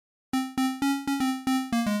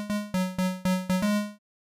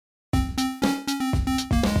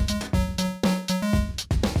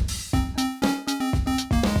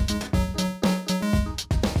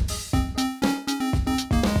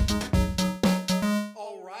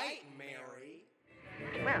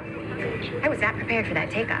I was not prepared for that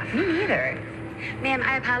takeoff. Me neither. Ma'am,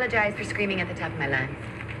 I apologize for screaming at the top of my lungs.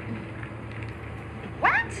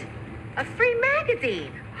 What? A free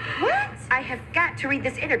magazine? What? I have got to read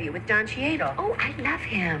this interview with Don Cheadle. Oh, I love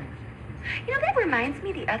him. You know, that reminds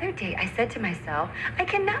me, the other day I said to myself, I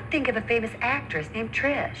cannot think of a famous actress named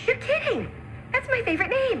Trish. You're kidding. That's my favorite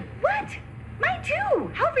name. What? Mine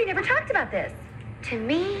too. How have we never talked about this? To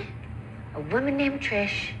me, a woman named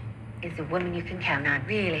Trish is a woman you can count on.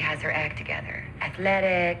 Really has her act together.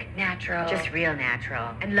 Athletic, natural. Just real natural.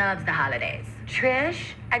 And loves the holidays.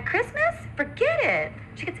 Trish, at Christmas? Forget it.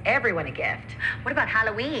 She gets everyone a gift. What about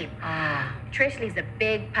Halloween? Trish leaves a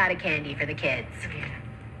big pot of candy for the kids.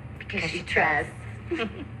 Because she trusts.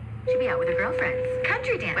 She'd be out with her girlfriends.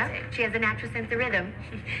 Country dancing. Well, she has a natural sense of rhythm.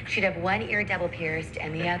 She'd have one ear double pierced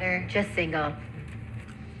and the other just single.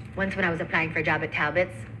 Once when I was applying for a job at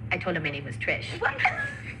Talbot's, I told him my name was Trish. What?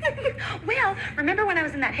 Well, remember when I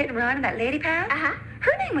was in that hit and run and that lady pal? Uh-huh.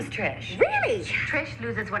 Her name was Trish. Really? Yeah. Trish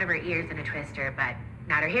loses one of her ears in a twister, but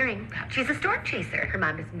not her hearing. She's a storm chaser. Her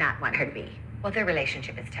mom does not want her to be. Well, their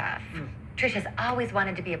relationship is tough. Trish has always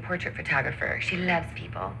wanted to be a portrait photographer. She loves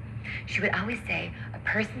people. She would always say, a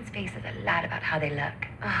person's face says a lot about how they look.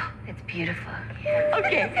 Oh, it's beautiful. Yeah.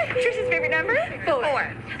 Okay, Trish's favorite number? 4.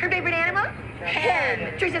 Her favorite animal?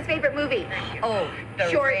 10. Trish's favorite movie? Oh,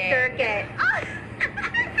 Short Circuit. Oh.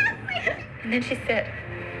 And then she said,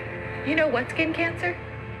 you know what, skin cancer?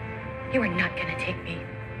 You are not going to take me.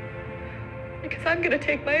 Because I'm going to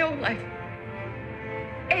take my own life.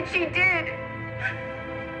 And she did.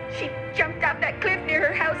 She jumped off that cliff near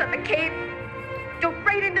her house on the Cape, dove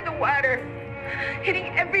right into the water, hitting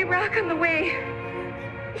every rock on the way.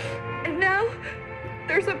 And now,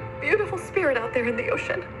 there's a beautiful spirit out there in the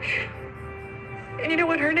ocean. And you know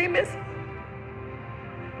what her name is?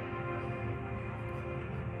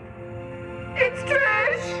 It's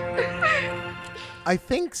Trish! I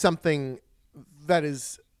think something that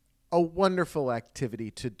is a wonderful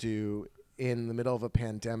activity to do in the middle of a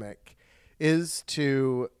pandemic is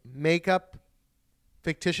to make up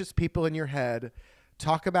fictitious people in your head,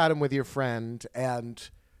 talk about them with your friend, and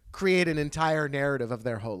create an entire narrative of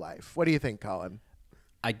their whole life. What do you think, Colin?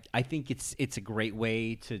 I think it's a great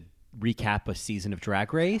way to recap a season of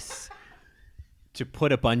Drag Race, to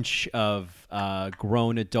put a bunch of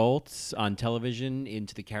grown adults on television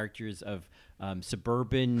into the characters of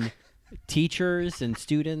suburban teachers and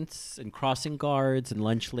students and crossing guards and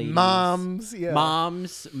lunch ladies. Moms, yeah.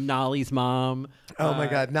 Moms, Nolly's mom. Oh my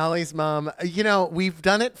God, Nolly's mom. You know, we've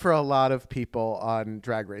done it for a lot of people on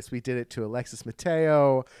Drag Race. We did it to Alexis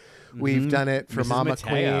Mateo. We've done it for Mrs. Mama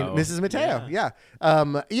Mateo. Queen, Mrs. Mateo. Yeah.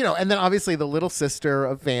 You know, and then obviously the little sister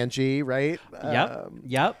of Vanjie, right?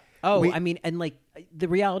 Yep. Oh, I mean, and like the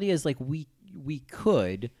reality is, like we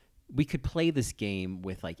could play this game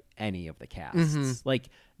with like any of the casts. Like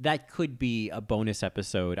that could be a bonus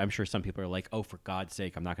episode. I'm sure some people are like, oh, for God's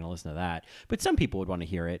sake, I'm not going to listen to that. But some people would want to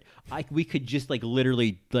hear it. We could just like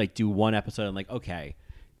literally like do one episode and like, okay,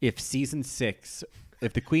 if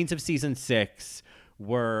the queens of season 6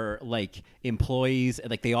 were like employees,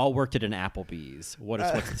 like they all worked at an Applebee's, what's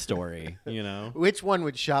the story, you know? Which one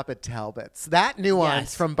would shop at Talbot's? That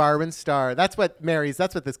nuance from Barb and Star. That's what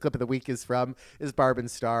this clip of the week is from, is Barb and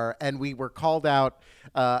Star. And we were called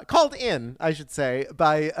in, I should say,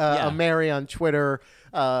 by a Mary on Twitter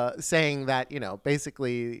saying that, you know,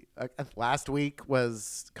 basically last week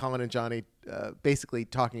was Colin and Johnny basically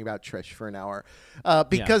talking about Trish for an hour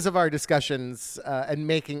because of our discussions and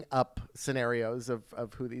making up scenarios of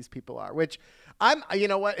who these people are, which you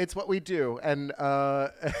know what, it's what we do, and it's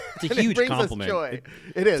a huge it compliment. Us joy.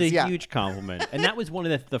 It is, it's a huge compliment. And that was one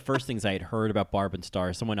of the first things I had heard about Barb and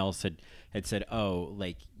Star. Someone else had said, oh,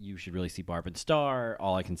 like you should really see Barb and Star.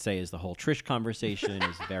 All I can say is the whole Trish conversation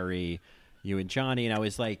is very you and Johnny, and I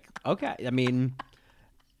was like, okay, I mean,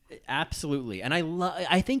 absolutely. And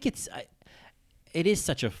I think it is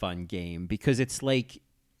such a fun game because it's like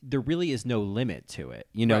there really is no limit to it.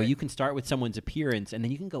 You know, you can start with someone's appearance and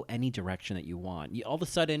then you can go any direction that you want. All of a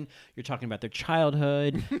sudden, you're talking about their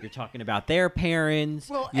childhood. You're talking about their parents.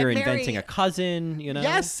 You're inventing a cousin, you know?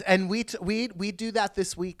 Yes, and we do that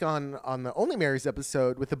this week on the Only Marys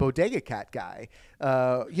episode with the Bodega Cat guy.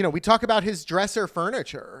 You know, we talk about his dresser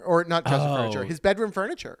furniture, or not dresser furniture, his bedroom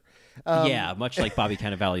furniture. Yeah, much like Bobby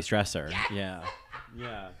Cannavale's dresser. Yeah.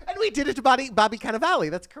 Yeah. And we did it to Bobby Cannavale.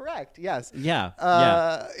 That's correct. Yes.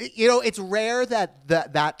 Yeah. You know, it's rare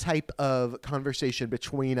that type of conversation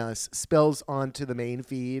between us spills onto the main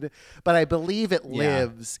feed, but I believe it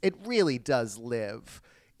lives. It really does live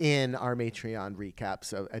in our Patreon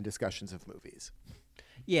recaps and discussions of movies.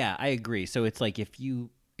 Yeah, I agree. So it's like if you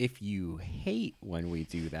hate when we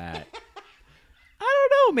do that,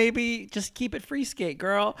 maybe just keep it free skate,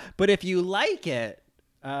 girl. But if you like it,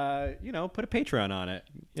 put a Patreon on it.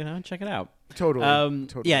 Check it out. Totally.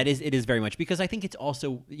 Yeah, it is very much, because I think it's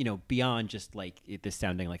also, beyond just like this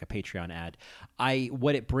sounding like a Patreon ad.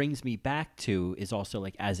 What it brings me back to is also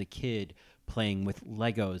like as a kid playing with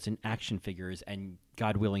Legos and action figures and,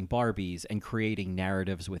 God willing, Barbies, and creating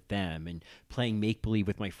narratives with them and playing make-believe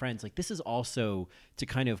with my friends. Like, this is also to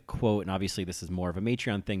kind of quote, and obviously this is more of a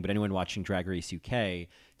Matreon thing, but anyone watching Drag Race UK,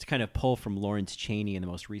 to kind of pull from Lawrence Chaney in the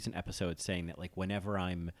most recent episode, saying that, like, whenever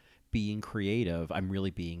I'm being creative, I'm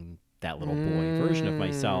really being that little boy version of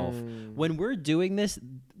myself. When we're doing this,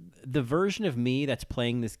 the version of me that's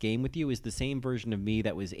playing this game with you is the same version of me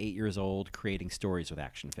that was 8 years old creating stories with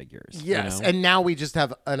action figures. Yes, and now we just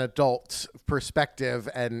have an adult perspective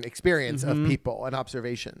and experience of people and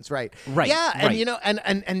observations, right? Right. Yeah, right.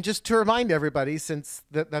 and just to remind everybody, since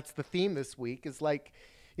that's the theme this week, is like,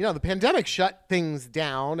 the pandemic shut things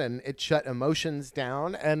down and it shut emotions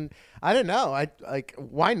down. And I don't know,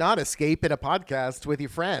 why not escape in a podcast with your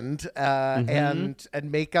friend and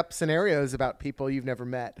make up scenarios about people you've never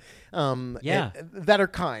met? That are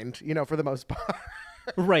kind, for the most part.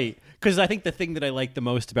 Right. Because I think the thing that I like the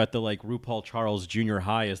most about the like RuPaul Charles Junior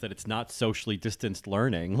High is that it's not socially distanced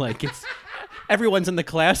learning. Like, it's everyone's in the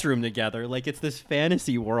classroom together. Like, it's this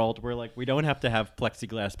fantasy world where like we don't have to have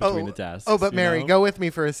plexiglass between the desks. Oh, but Mary, go with me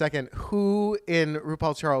for a second. Who in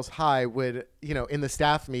RuPaul Charles High would, in the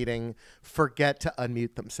staff meeting, forget to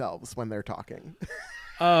unmute themselves when they're talking?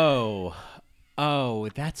 Oh,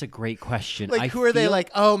 that's a great question. Like, who are they? Like,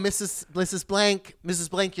 oh, Mrs. Blank,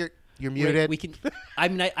 you're muted. We can. I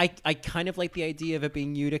mean, I kind of like the idea of it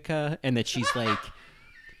being Utica, and that she's like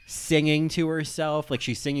singing to herself, like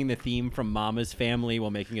she's singing the theme from Mama's Family while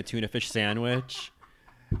making a tuna fish sandwich.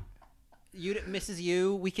 Mrs.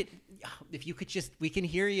 U, we could, if you could just, we can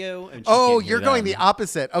hear you. And you're going the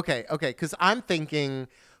opposite. Okay, because I'm thinking,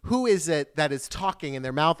 who is it that is talking and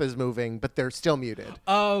their mouth is moving, but they're still muted?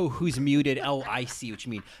 Oh, who's muted? Oh, I see what you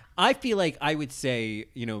mean. I feel like I would say,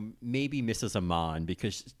 maybe Mrs. Amon,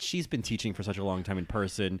 because she's been teaching for such a long time in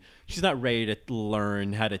person. She's not ready to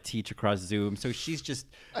learn how to teach across Zoom. So she's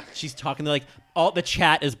talking, like, all the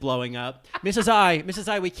chat is blowing up. Mrs.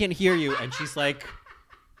 I, we can't hear you. And she's like,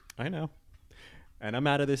 I know. And I'm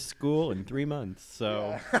out of this school in 3 months.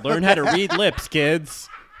 So learn how to read lips, kids.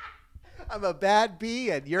 I'm a bad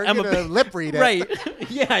bee, and you're going to lip read it. Right.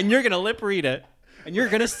 Yeah, and you're going to lip read it. And you're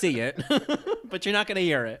going to see it, but you're not going to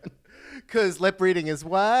hear it. Because lip reading is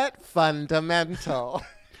what? Fundamental.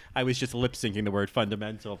 I was just lip syncing the word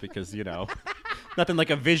fundamental because, nothing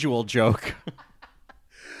like a visual joke.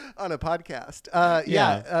 On a podcast.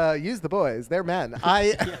 Use the boys. They're men.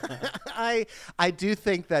 I do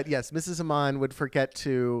think that, yes, Mrs. Amon would forget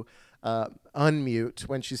to unmute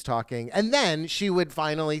when she's talking, and then she would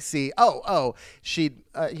finally see she'd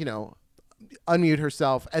unmute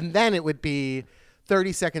herself, and then it would be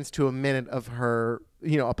 30 seconds to a minute of her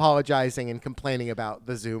apologizing and complaining about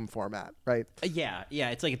the Zoom format, right? Yeah,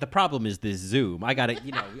 it's like the problem is this Zoom. I gotta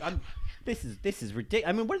this is ridiculous.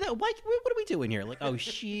 I mean, what are we doing here? Like, I'm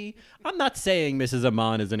not saying Mrs.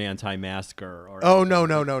 Amon is an anti-masker or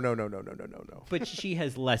no. But she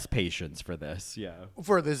has less patience for this, yeah.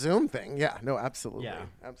 For the Zoom thing, yeah. No, absolutely. Yeah.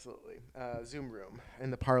 Absolutely. Zoom room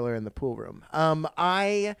in the parlor and the pool room.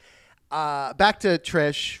 Back to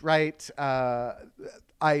Trish, right?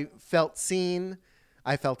 I felt seen.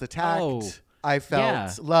 I felt attacked. I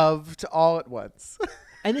felt loved all at once.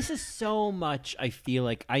 And this is so much, I feel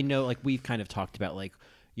like, I know, like, we've kind of talked about, like,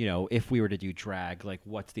 if we were to do drag, like,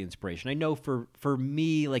 what's the inspiration? I know for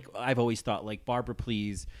me, like, I've always thought, like, Barbara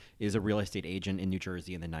Please is a real estate agent in New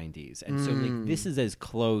Jersey in the 90s. And so, like, this is as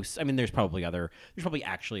close. I mean, there's probably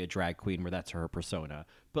actually a drag queen where that's her persona.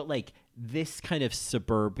 But, like, this kind of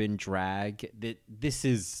suburban drag, this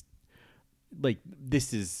is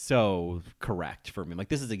so correct for me. Like,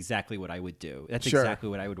 this is exactly what I would do. That's exactly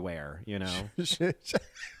what I would wear,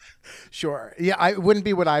 Sure. Yeah, it wouldn't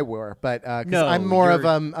be what I wore, but I'm more of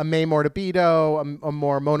a May Mortabito, a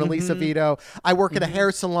more Mona Lisa Vito. I work at a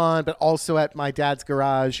hair salon, but also at my dad's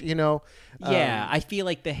garage, Yeah, I feel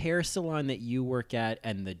like the hair salon that you work at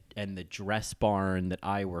and the dress barn that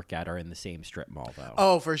I work at are in the same strip mall, though.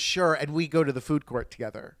 Oh, for sure. And we go to the food court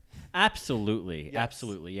together. Absolutely. Yes.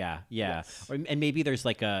 Absolutely. Yeah. Yes. And maybe there's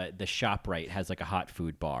like the ShopRite has like a hot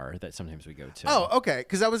food bar that sometimes we go to. Oh, okay.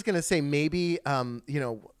 Because I was going to say maybe,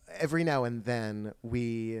 every now and then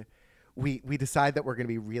we decide that we're going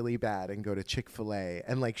to be really bad and go to Chick-fil-A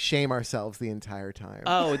and like shame ourselves the entire time.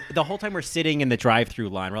 Oh, the whole time we're sitting in the drive-through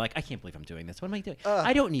line, we're like, I can't believe I'm doing this. What am I doing?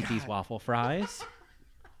 I don't need these waffle fries.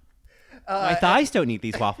 My thighs don't need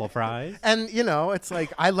these waffle fries. And it's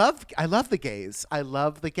like I love the gays. I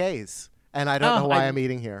love the gays, and I don't know why I'm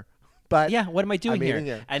eating here. But yeah, what am I doing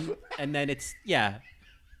here? And then it's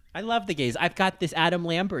I love the gays. I've got this Adam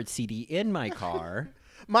Lambert CD in my car.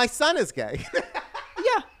 My son is gay.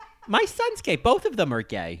 Yeah, my son's gay. Both of them are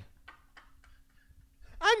gay.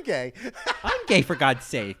 I'm gay. I'm gay, for God's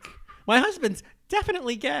sake. My husband's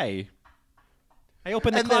definitely gay. I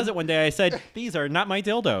opened the closet one day. I said, "These are not my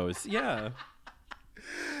dildos." Yeah.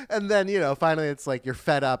 And then, finally it's like you're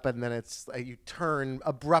fed up, and then it's like you turn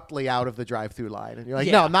abruptly out of the drive-through line, and you're like,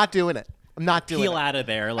 "No, I'm not doing it. I'm not doing it." Peel out of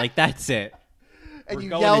there. Like, that's it. And We're you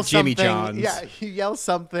going yell to Jimmy something. John's. Yeah, you yell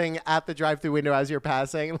something at the drive-through window as you're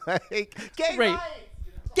passing, like "Gay rights."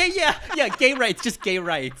 Gay, gay rights. Just gay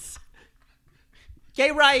rights.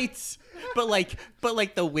 Gay rights. But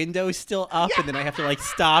the window's still up, and then I have to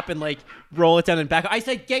stop and roll it down and back. I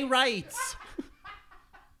said gay rights.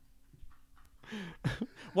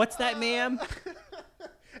 What's that, ma'am?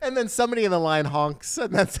 And then somebody in the line honks,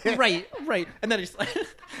 and that's it. Right. And then I just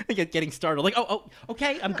I get getting startled. Like, oh,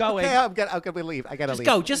 okay, I'm going. Okay, I'm gonna leave. I gotta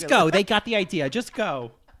leave. Just go. They got the idea. Just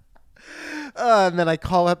go. And then I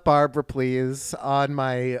call up Barbara, please, on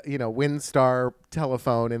my, WinStar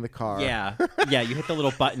telephone in the car. Yeah. You hit the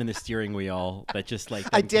little button in the steering wheel that just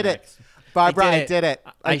I did it. Barbara, I did it.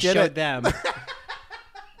 I showed them.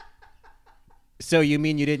 So you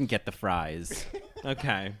mean you didn't get the fries?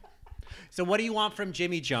 Okay. So what do you want from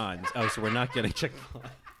Jimmy John's? Oh, so we're not getting Chick-fil-A.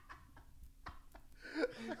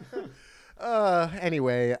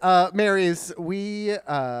 Anyway, Marys, we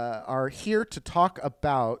are here to talk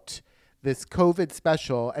about this COVID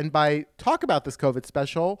special. And by talk about this COVID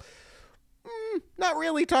special, not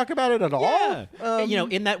really talk about it at all. Yeah.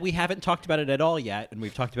 In that we haven't talked about it at all yet, and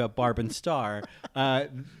we've talked about Barb and Star,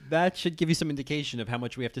 that should give you some indication of how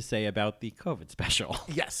much we have to say about the COVID special.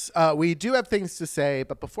 Yes, we do have things to say,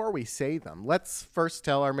 but before we say them, let's first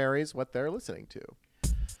tell our Marys what they're listening to.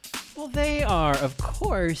 Well, they are, of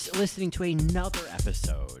course, listening to another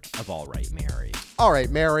episode of All Right, Mary. All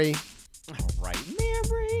Right, Mary. All Right,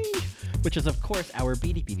 Mary. Which is, of course, our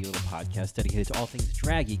beady little podcast dedicated to all things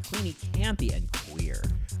draggy, queenie, campy, and queer.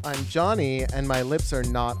 I'm Johnny, and my lips are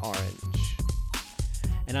not orange.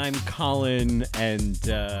 And I'm Colin, and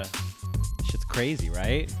shit's crazy,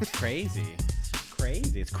 right? It's crazy.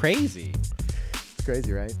 It's crazy,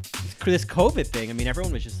 right? This COVID thing, I mean,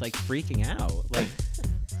 everyone was just, freaking out.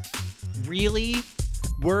 Really?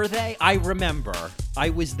 Were they? I remember.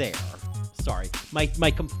 I was there. Sorry.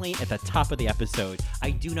 My complaint at the top of the episode, I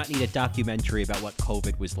do not need a documentary about what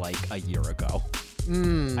COVID was like a year ago.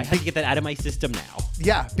 I have to get that out of my system now.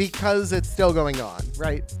 Yeah, because it's still going on,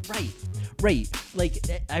 right? Right.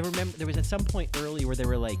 I remember there was at some point early where they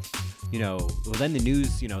were then the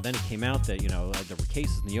news, then it came out that, there were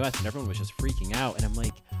cases in the U.S. and everyone was just freaking out. And I'm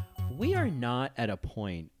like, we are not at a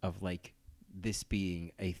point of, this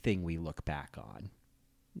being a thing we look back on.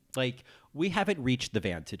 We haven't reached the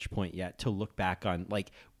vantage point yet to look back on,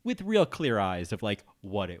 with real clear eyes of,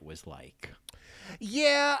 what it was like.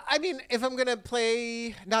 Yeah, I mean, if I'm going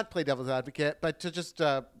to not play devil's advocate, but to just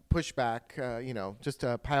push back, just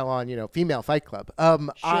to pile on, female Fight Club. Sure.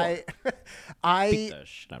 I Beat the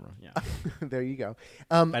shit out of 'em, yeah. There you go.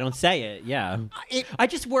 I don't say it, yeah. I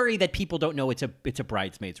just worry that people don't know it's a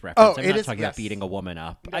Bridesmaids reference. I'm not talking about beating a woman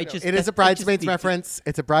up. No. It is a Bridesmaids reference.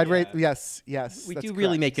 It's a yes. We do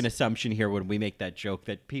really make an assumption here when we make that joke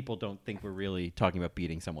that people don't think we're really talking about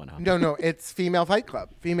beating someone up. No, it's female Fight Club.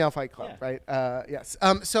 Female Fight Club, yeah. Right? Yes.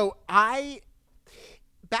 So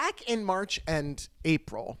back in March and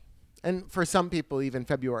April, and for some people even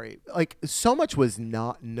February, so much was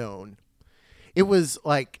not known. It was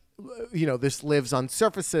this lives on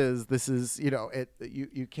surfaces. This is,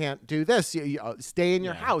 you can't do this. You stay in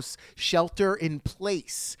your house, shelter in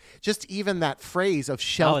place. Just even that phrase of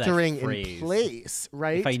sheltering in place,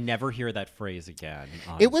 right? If I never hear that phrase again,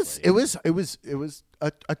 honestly. It was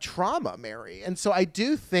a trauma, Mary. And so I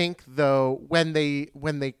do think, though, when they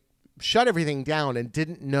shut everything down and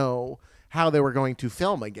didn't know how they were going to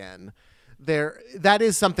film again, that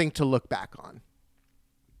is something to look back on.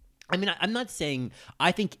 I mean, I'm not saying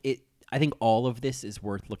I think all of this is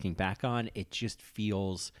worth looking back on. It just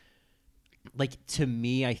feels to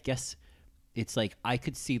me, I guess it's I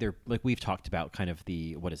could see we've talked about kind of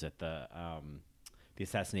the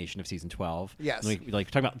assassination of season 12. Yes. Talking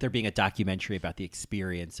about there being a documentary about the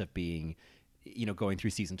experience of being, going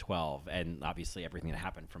through season 12 and obviously everything that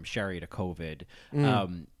happened from Sherry to COVID.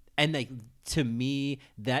 And to me,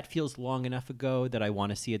 that feels long enough ago that I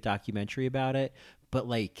want to see a documentary about it. But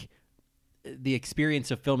the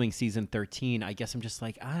experience of filming season 13, I guess I'm just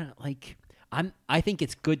I think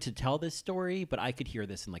it's good to tell this story, but I could hear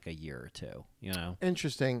this in like a year or two, you know?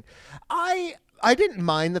 Interesting. I didn't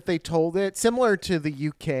mind that they told it. Similar to the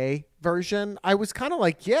UK version, I was kind of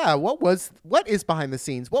like, yeah, what is behind the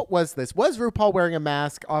scenes? What was this? Was RuPaul wearing a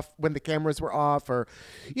mask off when the cameras were off, or,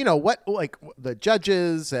 you know, what, like the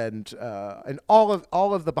judges and all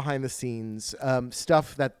of the behind the scenes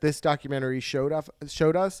stuff that this documentary showed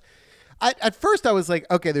us. At first, I was like,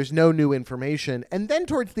 okay, there's no new information. And then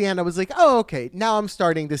towards the end, I was like, oh, okay, now I'm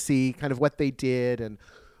starting to see kind of what they did and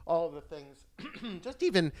all of the things. Just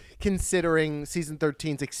even considering season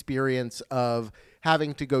 13's experience of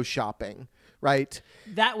having to go shopping, right?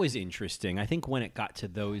 That was interesting. I think when it got to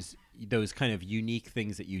those kind of unique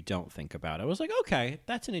things that you don't think about, I was like, okay,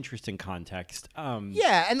 that's an interesting context.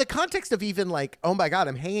 Yeah, and the context of even like, oh my God,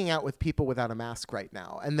 I'm hanging out with people without a mask right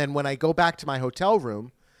now. And then when I go back to my hotel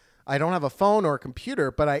room, I don't have a phone or a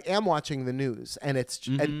computer, but I am watching the news. And it's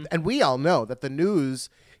and we all know that the news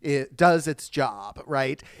does its job,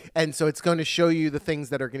 right? And so it's going to show you the things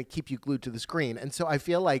that are going to keep you glued to the screen. And so I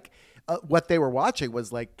feel like what they were watching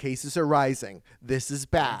was like, cases are rising. This is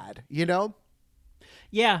bad, you know?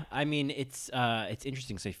 Yeah, I mean, it's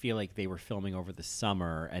interesting because I feel like they were filming over the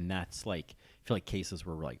summer, and that's like, I feel like cases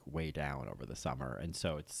were like way down over the summer. And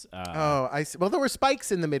so it's... I see. Well, there were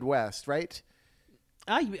spikes in the Midwest, right?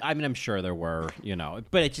 I mean, I'm sure there were, you know,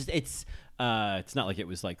 but it's not like it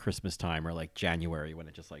was like Christmas time or like January when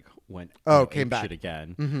it just like went came back shit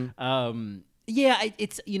again. Mm-hmm. Yeah,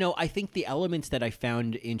 it's, you know, I think the elements that I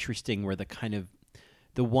found interesting were the kind of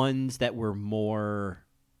the ones that were more,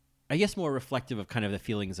 I guess, more reflective of kind of the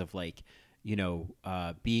feelings of like, you know,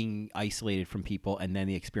 being isolated from people, and then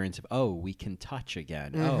the experience of, oh, we can touch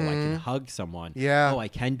again. Oh, I can hug someone. Yeah. Oh, I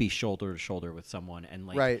can be shoulder to shoulder with someone, and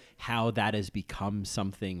like how that has become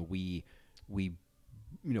something we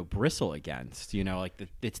you know, bristle against. You know, like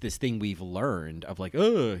it's this thing we've learned of like,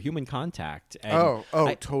 oh, human contact. And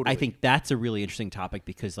totally. I think that's a really interesting topic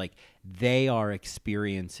because like they are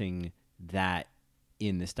experiencing that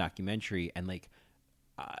in this documentary, and like,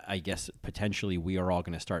 I guess potentially we are all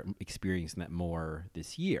going to start experiencing that more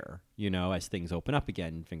this year, you know, as things open up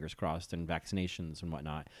again, fingers crossed, and vaccinations and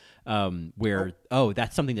whatnot.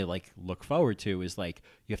 That's something to like look forward to, is like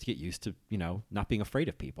you have to get used to, you know, not being afraid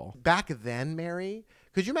of people. Back then, Mary,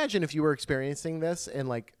 could you imagine if you were experiencing this in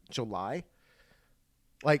like July?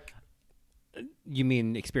 Like, you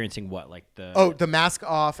mean experiencing what? Like the mask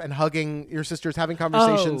off and hugging your sisters, having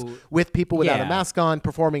conversations with people without a mask on,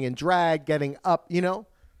 performing in drag, getting up, you know?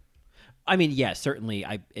 I mean, yeah, certainly.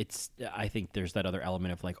 I think there's that other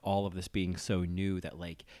element of like all of this being so new that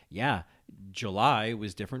like, yeah, July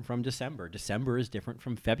was different from December. December is different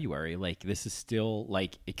from February. Like this is still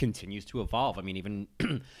like, it continues to evolve. I mean, even,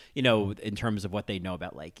 you know, in terms of what they know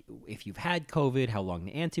about like if you've had COVID, how long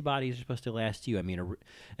the antibodies are supposed to last you. I mean,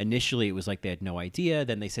 initially it was like they had no idea.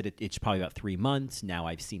 Then they said it's probably about 3 months. Now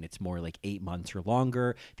I've seen it's more like 8 months or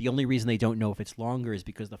longer. The only reason they don't know if it's longer is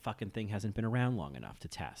because the fucking thing hasn't been around long enough to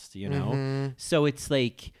test, you know? So it's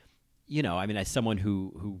like, you know, I mean, as someone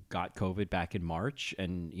who got COVID back in March,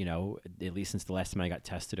 and, you know, at least since the last time I got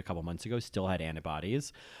tested a couple months ago, still had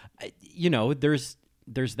antibodies, you know, there's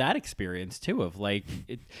that experience too of like,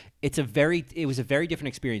 it was a very different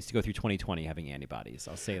experience to go through 2020 having antibodies.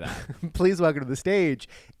 I'll say that. Please welcome to the stage,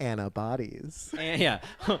 antibodies. Yeah.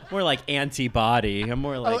 More like antibody. I'm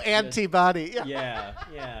more like. Oh, antibody.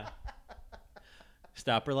 Yeah.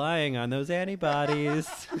 Stop relying on those antibodies.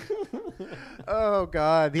 Oh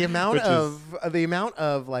God, the amount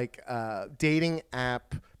of like dating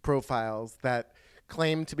app profiles that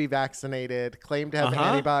claim to be vaccinated, claim to have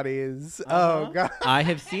antibodies. Oh God, I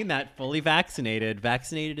have seen that. Fully vaccinated.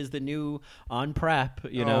 Vaccinated is the new on prep.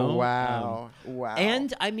 You know. Wow.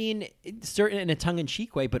 And I mean, certain in a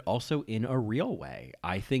tongue-in-cheek way, but also in a real way.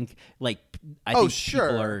 I think like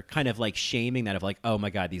people are kind of like shaming that of like, oh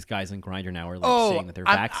my God, these guys in Grindr now are like saying that they're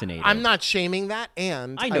vaccinated. I'm not shaming that,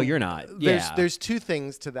 and I know you're not. There's two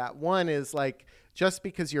things to that. One is like, just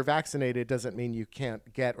because you're vaccinated doesn't mean you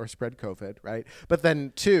can't get or spread COVID, right? But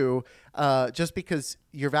then two, just because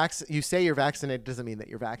you say you're vaccinated doesn't mean that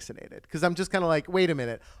you're vaccinated. Because I'm just kind of like, wait a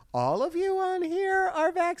minute, all of you on here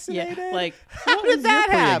are vaccinated? Yeah, like, how did that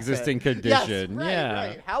happen? Pre-existing condition. Yes,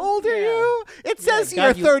 right. How old are you? It says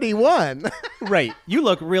you're 31. Right. You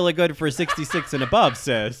look really good for 66 and above,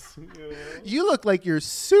 sis. You look like you're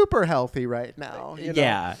super healthy right now. You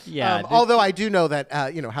know? Yeah. Although I do know that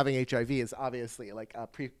having HIV is obviously like a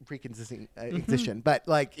pre-existing condition. But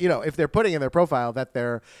like, you know, if they're putting in their profile that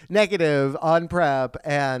they're negative, on PrEP,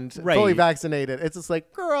 and fully vaccinated, it's just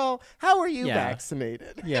like, girl, how are you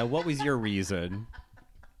vaccinated? Yeah. What was your reason?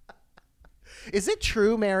 Is it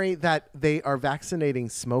true, Mary, that they are vaccinating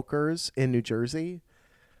smokers in New Jersey?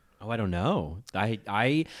 Oh, I don't know. I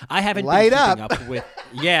haven't Light been keeping up. up with.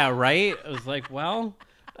 Yeah, right. I was like, well,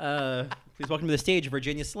 please welcome to the stage,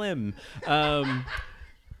 Virginia Slim.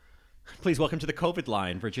 Please welcome to the COVID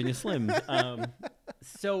line, Virginia Slim.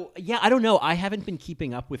 So yeah, I don't know. I haven't been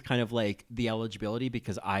keeping up with kind of like the eligibility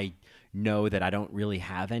because I know that I don't really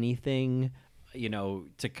have anything.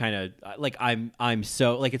 To kind of like I'm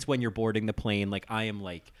so like it's when you're boarding the plane. Like I am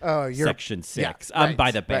like section 6. Yeah, I'm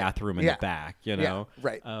by the bathroom in the back. Yeah,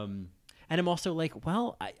 right. And I'm also like,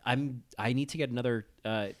 well, I need to get another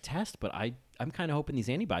test, but I'm kind of hoping these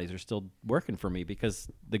antibodies are still working for me because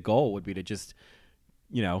the goal would be to just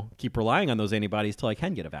keep relying on those antibodies till I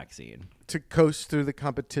can get a vaccine. To coast through the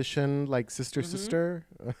competition like sister.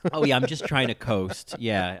 Oh, yeah, I'm just trying to coast.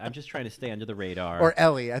 Yeah, I'm just trying to stay under the radar. Or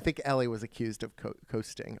Ellie. I think Ellie was accused of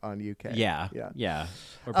coasting on UK. Yeah.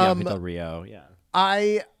 Or Bianca Del Rio, yeah.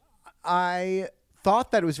 I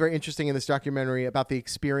thought that it was very interesting in this documentary about the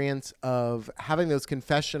experience of having those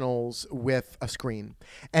confessionals with a screen.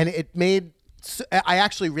 And it made... I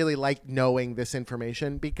actually really liked knowing this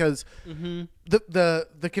information because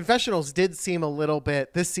the confessionals did seem a little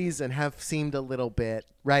bit this season have seemed a little bit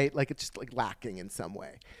right, like it's just like lacking in some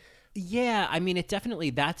way. Yeah, I mean, it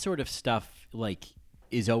definitely that sort of stuff like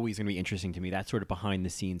is always going to be interesting to me. That sort of behind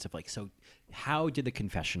the scenes of like, so how did the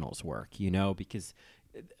confessionals work? Because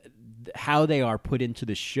how they are put into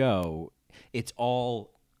the show, it's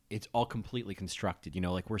all completely constructed.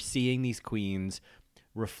 Like we're seeing these queens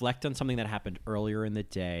reflect on something that happened earlier in the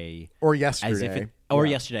day or yesterday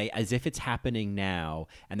as if it's happening now,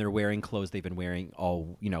 and they're wearing clothes they've been wearing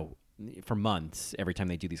all for months every time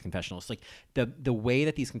they do these confessionals. Like the way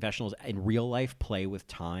that these confessionals in real life play with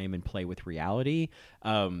time and play with reality,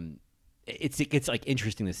 it's like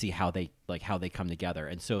interesting to see how they come together.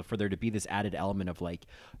 And so for there to be this added element of like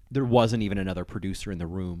there wasn't even another producer in the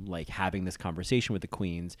room like having this conversation with the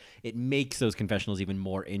queens, it makes those confessionals even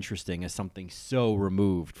more interesting as something so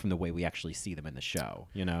removed from the way we actually see them in the show.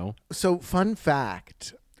 So fun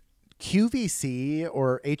fact, QVC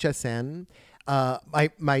or HSN,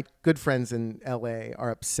 my good friends in LA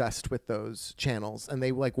are obsessed with those channels, and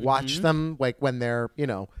they like watch them like when they're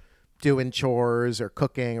doing chores or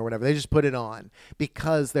cooking or whatever. They just put it on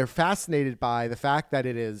because they're fascinated by the fact that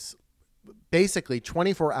it is basically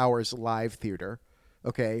 24 hours live theater.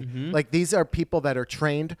 Okay. Like these are people that are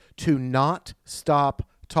trained to not stop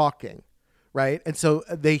talking. Right. And so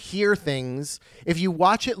they hear things. If you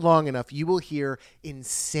watch it long enough, you will hear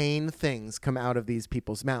insane things come out of these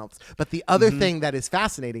people's mouths. But the other thing that is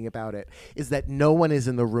fascinating about it is that no one is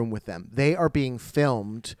in the room with them. They are being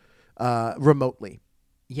filmed remotely.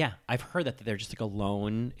 Yeah, I've heard that they're just like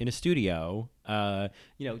alone in a studio,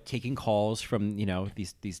 taking calls from,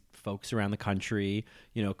 these folks around the country,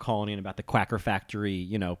 calling in about the Quacker Factory,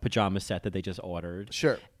 pajama set that they just ordered.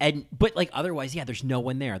 Sure. But like otherwise, yeah, there's no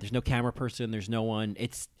one there. There's no camera person. There's no one.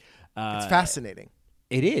 It's fascinating.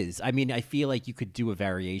 It is. I mean, I feel like you could do a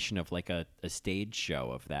variation of like a stage show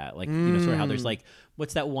of that. Like, sort of how there's like,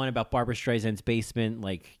 what's that one about Barbra Streisand's basement?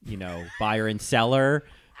 Like, buyer and seller.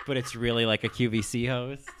 But it's really like a QVC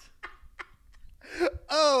host.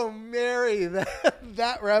 Oh, Mary,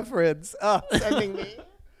 that reference. Oh, sending me.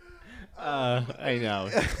 I know.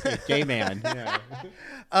 Gay man. Yeah.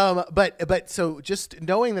 But so just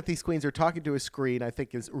knowing that these queens are talking to a screen, I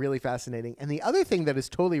think is really fascinating. And the other thing that is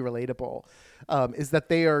totally relatable is that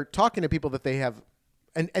they are talking to people that they have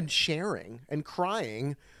and sharing and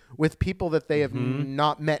crying with people that they have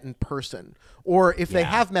not met in person. Or if they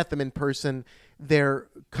have met them in person, they're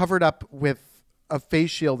covered up with a face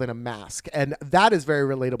shield and a mask. And that is very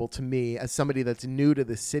relatable to me as somebody that's new to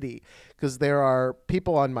the city, because there are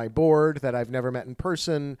people on my board that I've never met in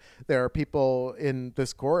person. There are people in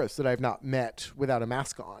this chorus that I've not met without a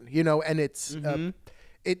mask on, and it's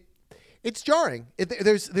it's jarring.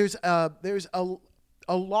 There's a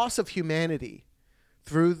loss of humanity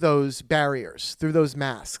through those barriers, through those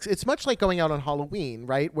masks. It's much like going out on Halloween,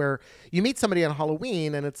 right? Where you meet somebody on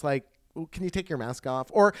Halloween and it's like, well, can you take your mask off?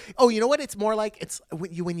 Or, you know what? It's more like it's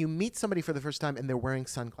when you meet somebody for the first time and they're wearing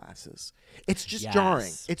sunglasses. It's just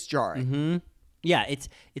jarring. It's jarring. Yeah,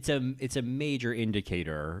 it's a major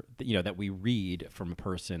indicator that we read from a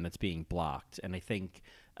person that's being blocked. And I think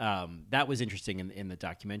that was interesting in the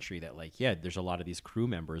documentary that there's a lot of these crew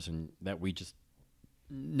members and that we just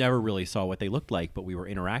never really saw what they looked like, but we were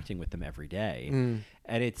interacting with them every day.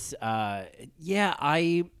 And it's I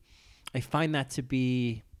find that to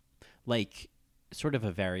be like sort of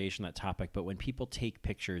a variation on that topic, but when people take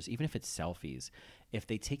pictures, even if it's selfies, if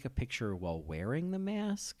they take a picture while wearing the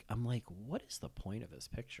mask, I'm like, what is the point of this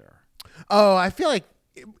picture? Oh, I feel like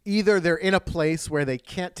either they're in a place where they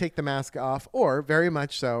can't take the mask off, or very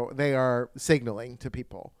much so, they are signaling to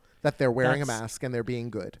people that they're wearing a mask and they're being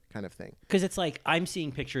good, kind of thing. Because it's like I'm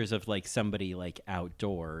seeing pictures of like somebody like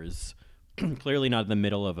outdoors, clearly not in the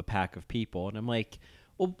middle of a pack of people, and I'm like,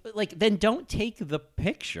 well, like, then don't take the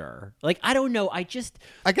picture. Like, I don't know. I guess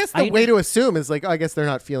the way to assume is like, oh, I guess they're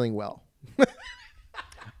not feeling well.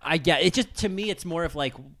 It just, to me, it's more of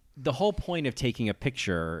like, the whole point of taking a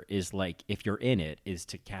picture is like, if you're in it, is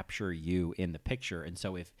to capture you in the picture. And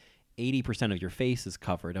so if 80% of your face is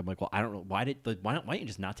covered, I'm like, well, I don't know. Why don't you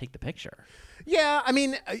just not take the picture? Yeah, I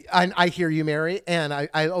mean, I hear you, Mary, and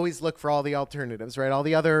I always look for all the alternatives, right? All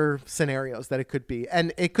the other scenarios that it could be.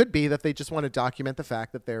 And it could be that they just want to document the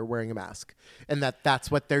fact that they're wearing a mask and that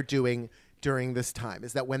that's what they're doing during this time,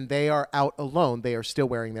 is that when they are out alone, they are still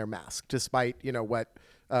wearing their mask, despite, what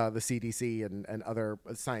the CDC and other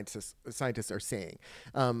scientists are saying.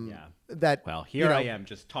 Here I am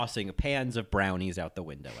just tossing pans of brownies out the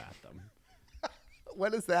window at them.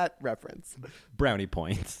 What is that reference? Brownie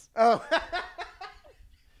points. Oh.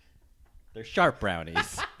 They're sharp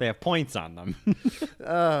brownies. They have points on them.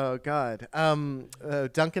 Oh, God.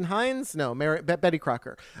 Duncan Hines? No, Betty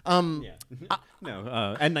Crocker. No,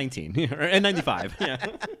 N19 or N95. Yeah.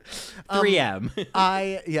 3M.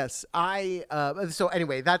 So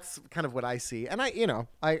anyway, that's kind of what I see. And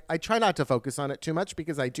I try not to focus on it too much,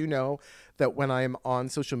 because I do know that when I'm on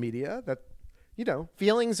social media that,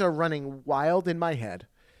 feelings are running wild in my head,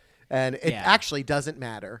 and it actually doesn't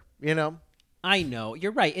matter, I know.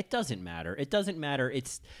 You're right. It doesn't matter.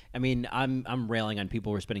 I'm railing on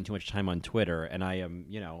people who are spending too much time on Twitter, and I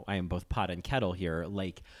am both pot and kettle here.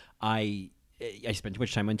 Like, I spend too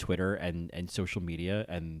much time on Twitter and social media,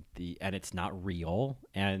 and it's not real.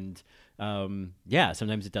 And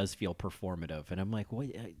sometimes it does feel performative, and I'm like, what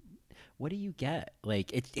do you get?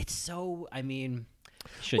 Like, it's so,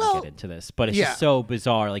 shouldn't get into this, but it's just so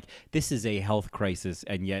bizarre. Like, this is a health crisis,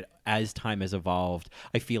 and yet as time has evolved,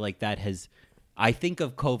 I feel like I think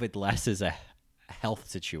of COVID less as a health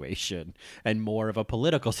situation and more of a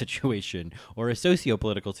political situation or a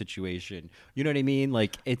socio-political situation. You know what I mean?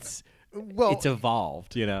 Like, it's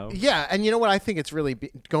evolved, Yeah, and you know what I think it's really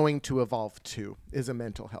going to evolve to is a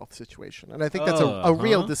mental health situation. And I think that's a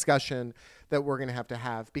real discussion that we're going to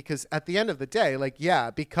have, because at the end of the day,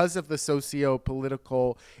 because of the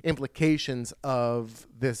socio-political implications of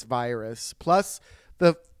this virus, plus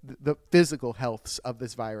the physical healths of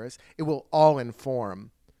this virus, it will all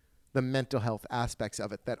inform the mental health aspects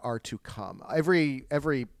of it that are to come. Every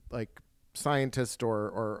scientist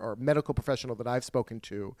or medical professional that I've spoken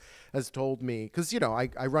to has told me, because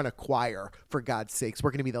I run a choir, for God's sakes, we're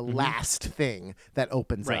going to be the last thing that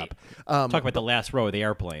opens up. Talk about the last row of the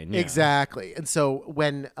airplane. Yeah. Exactly. And so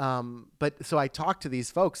so I talk to these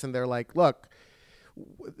folks, and they're like, look,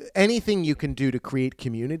 anything you can do to create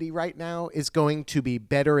community right now is going to be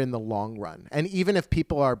better in the long run. And even if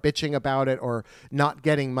people are bitching about it or not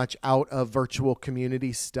getting much out of virtual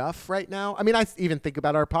community stuff right now, I even think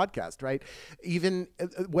about our podcast, right? Even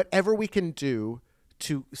whatever we can do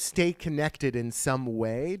to stay connected in some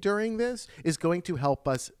way during this is going to help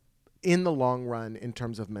us in the long run in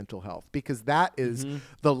terms of mental health, because that is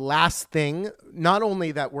the last thing, not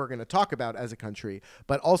only that we're going to talk about as a country,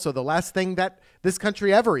 but also the last thing that this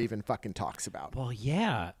country ever even fucking talks about. Well,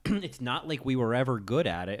 yeah. It's not like we were ever good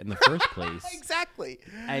at it in the first place. Exactly.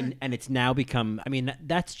 And it's now become,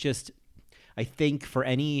 that's just, I think for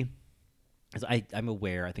any, as I'm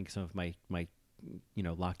aware, I think some of my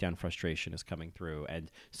lockdown frustration is coming through. And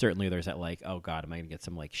certainly there's that oh God, am I going to get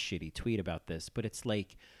some shitty tweet about this? But it's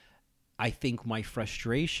I think my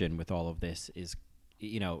frustration with all of this is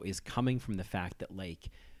coming from the fact that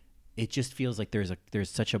it just feels like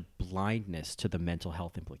there's such a blindness to the mental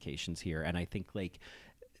health implications here. And I think I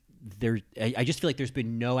just feel like there's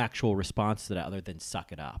been no actual response to that other than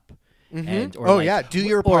suck it up. Mm-hmm. Do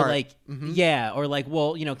your part.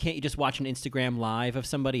 Well, can't you just watch an Instagram live of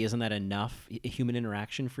somebody? Isn't that enough human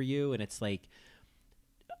interaction for you? And it's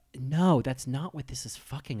no, that's not what this is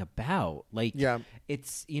fucking about.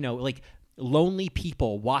 It's, lonely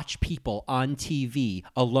people watch people on TV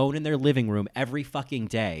alone in their living room every fucking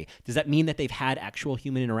day. Does that mean that they've had actual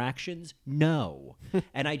human interactions? No.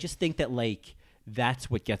 And I just think that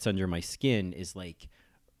that's what gets under my skin is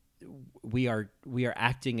we are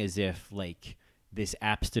acting as if this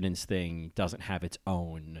abstinence thing doesn't have its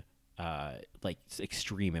own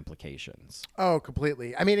extreme implications. Oh,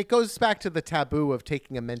 completely. I mean, it goes back to the taboo of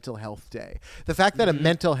taking a mental health day. The fact that a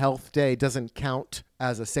mental health day doesn't count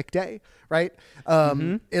as a sick day, right?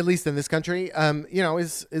 At least in this country,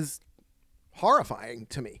 is horrifying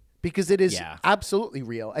to me because it is absolutely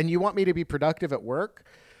real. And you want me to be productive at work?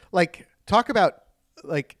 Like, talk about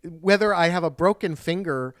like whether I have a broken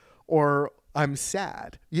finger or I'm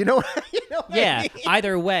sad. You know what I mean?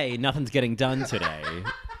 Either way, nothing's getting done today.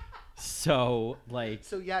 So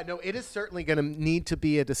it is certainly going to need to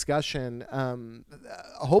be a discussion,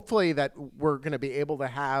 hopefully that we're going to be able to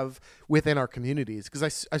have within our communities,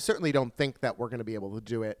 because I certainly don't think that we're going to be able to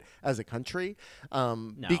do it as a country,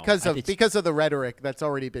 because of the rhetoric that's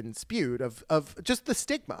already been spewed of just the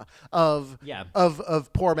stigma of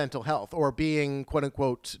poor mental health or being quote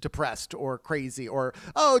unquote depressed or crazy or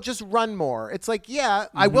just run more. It's like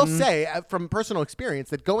I will say from personal experience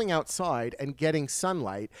that going outside and getting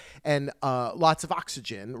sunlight and lots of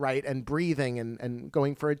oxygen, right, and breathing and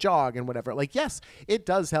going for a jog and whatever. Like, yes, it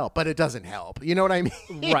does help, but it doesn't help. You know what I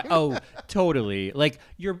mean? Right. Oh, totally. Like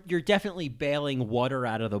you're definitely bailing water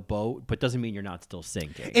out of the boat, but doesn't mean you're not still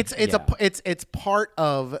sinking. It's part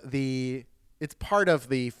of the. It's part of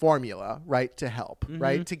the formula, right, to help,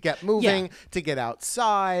 right, to get moving, to get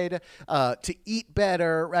outside, to eat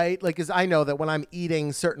better, right? Like, because I know that when I'm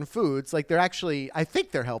eating certain foods, like I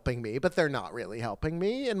think they're helping me, but they're not really helping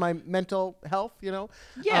me in my mental health,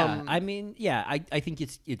 Yeah. I think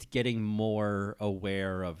it's getting more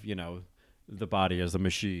aware of, the body as a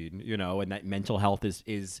machine, and that mental health is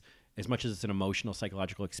as much as it's an emotional,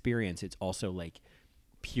 psychological experience, it's also like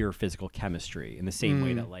pure physical chemistry in the same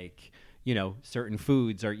way that like, certain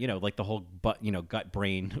foods are, like the whole gut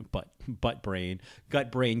brain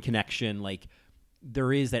connection. Like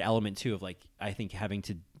there is that element too of like, I think having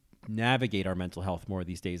to navigate our mental health more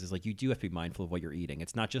these days is like, you do have to be mindful of what you're eating.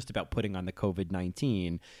 It's not just about putting on the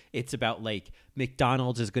COVID-19. It's about like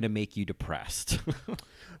McDonald's is going to make you depressed.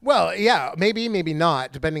 Well, yeah, maybe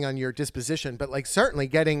not depending on your disposition, but like certainly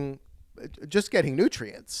getting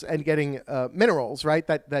nutrients and getting minerals, right?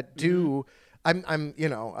 That do, I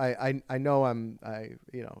know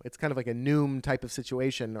it's kind of like a Noom type of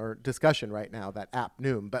situation or discussion right now, that app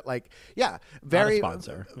Noom, but like, very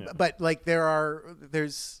sponsor. But like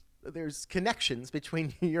there's connections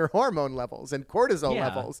between your hormone levels and cortisol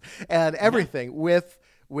levels and everything with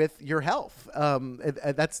your health.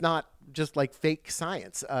 That's not just like fake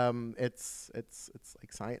science. It's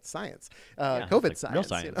like science, COVID like science, real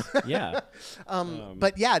science.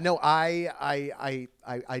 But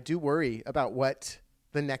I do worry about what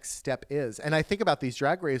the next step is, and I think about these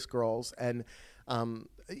Drag Race girls, and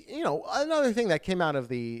another thing that came out of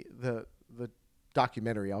the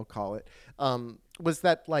documentary, I'll call it, was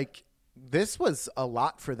that like this was a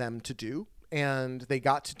lot for them to do. And they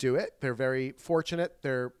got to do it. They're very fortunate.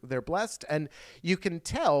 They're blessed. And you can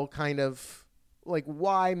tell kind of like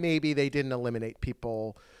why maybe they didn't eliminate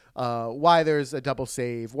people, why there's a double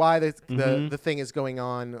save, why the thing is going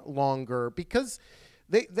on longer, because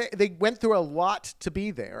they went through a lot to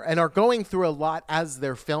be there and are going through a lot as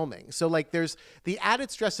they're filming. So like there's the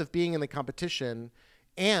added stress of being in the competition,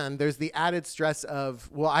 and there's the added stress of,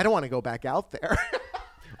 well, I don't want to go back out there.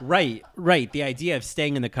 Right. The idea of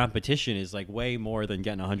staying in the competition is like way more than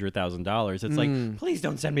getting $100,000. It's like, please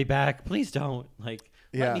don't send me back. Please don't. Like,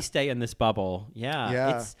 let me stay in this bubble.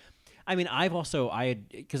 Yeah.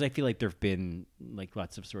 Because I feel like there've been like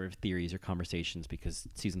lots of sort of theories or conversations, because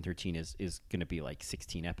season 13 is going to be like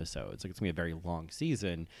 16 episodes. Like it's going to be a very long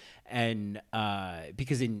season. And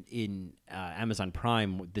because in Amazon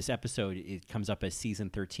Prime, this episode, it comes up as season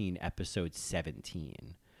 13, episode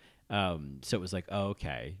 17. So it was like,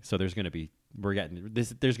 okay, so there's going to be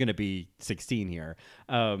 16 here.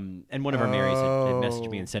 And one of our Marys had messaged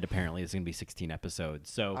me and said, apparently it's going to be 16 episodes.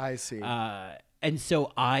 So I see. And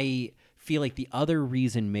so I feel like the other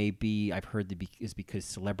reason maybe I've heard is because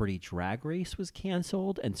Celebrity Drag Race was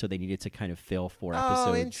canceled. And so they needed to kind of fill 4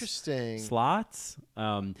 episodes. Interesting. Slots.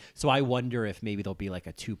 So I wonder if maybe there'll be like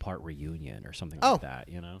a 2-part reunion or something like that,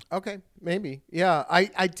 Okay. Maybe. Yeah.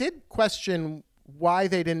 I did question why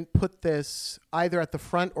they didn't put this either at the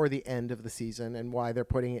front or the end of the season, and why they're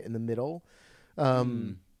putting it in the middle.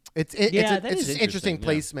 It's interesting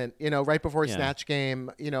placement, right before Snatch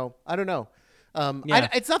Game. I don't know.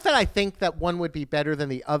 It's not that I think that one would be better than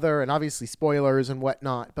the other, and obviously spoilers and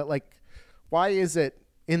whatnot, but like, why is it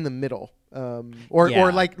in the middle,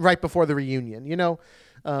 or like right before the reunion?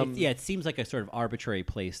 It seems like a sort of arbitrary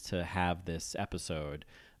place to have this episode.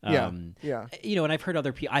 And I've heard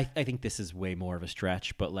other people, I think this is way more of a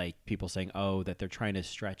stretch, but like people saying, that they're trying to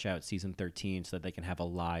stretch out season 13 so that they can have a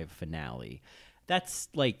live finale. That's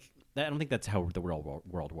like, that's how the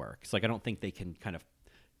world works. Like, I don't think they can kind of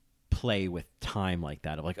play with time like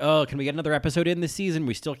that of like, oh, can we get another episode in this season?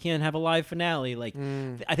 We still can't have a live finale. Like,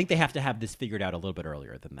 I think they have to have this figured out a little bit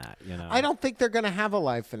earlier than that. You know, I don't think they're going to have a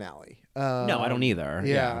live finale. No, I don't either.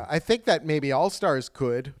 Yeah, I think that maybe All Stars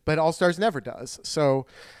could, but All Stars never does. So,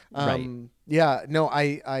 Right. yeah, no,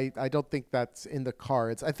 I don't think that's in the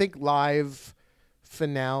cards. I think live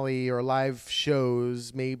finale or live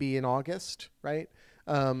shows maybe in August, right?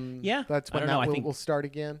 Yeah, that's I when don't know. I that think will start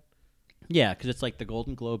again. Yeah, because it's like the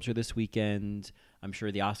Golden Globes are this weekend. I'm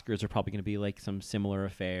sure the Oscars are probably going to be like some similar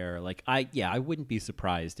affair. Like, I wouldn't be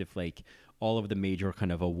surprised if like all of the major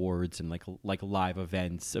kind of awards and like live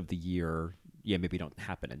events of the year, maybe don't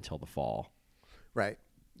happen until the fall. Right.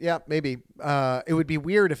 Yeah, maybe. It would be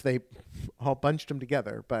weird if they all bunched them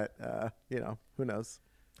together, but who knows?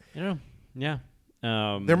 Yeah.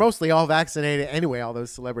 They're mostly all vaccinated anyway, all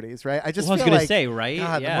those celebrities, right? I just was feel going like, to say, right?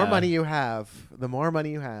 God, Yeah. the more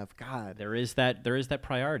money you have, God. There is that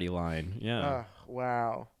priority line. Yeah.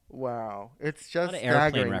 Wow. It's A just lot of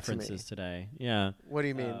airplane staggering references to me. today. Yeah. What do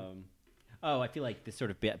you mean? I feel like this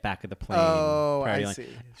sort of back of the plane. Oh, priority I line. see.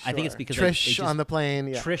 I think it's Sure. because Trish on the plane.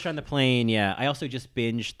 Yeah. Trish on the plane. Yeah. I also just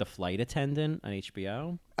binged The Flight Attendant on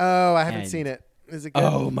HBO. Oh, I haven't And- seen it. Is it good?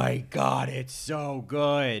 Oh my God, it's so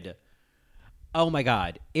good. Oh my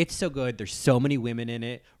God, it's so good. There's so many women in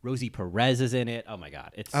it. Rosie Perez is in it. Oh my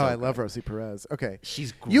God, it's so I good. love Rosie Perez. Okay.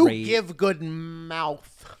 She's great. You give good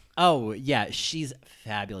mouth. Oh yeah, she's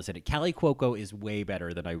fabulous in it. Callie Cuoco is way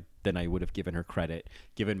better than I would have given her credit,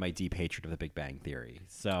 given my deep hatred of The Big Bang Theory.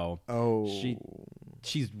 So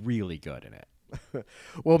she's really good in it.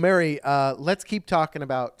 Well, Mary, let's keep talking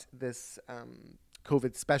about this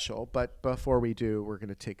COVID special, but before we do, we're going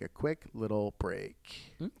to take a quick little break.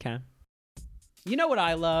 Okay. You know what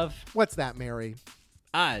I love? What's that, Mary?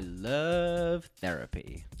 I love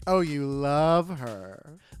therapy. Oh, you love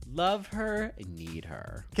her. Love her, need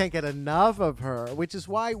her. Can't get enough of her, which is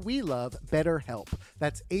why we love BetterHelp.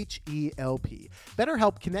 That's H-E-L-P.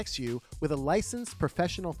 BetterHelp connects you with a licensed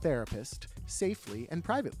professional therapist safely and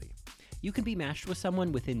privately. You can be matched with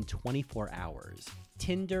someone within 24 hours.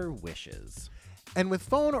 Tinder wishes. And with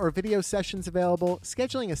phone or video sessions available,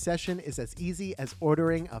 scheduling a session is as easy as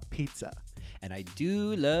ordering a pizza. And I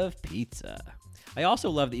do love pizza. I also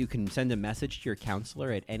love that you can send a message to your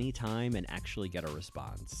counselor at any time and actually get a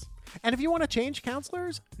response. And if you want to change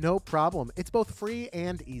counselors, no problem. It's both free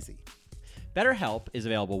and easy. BetterHelp is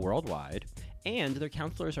available worldwide, and their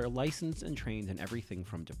counselors are licensed and trained in everything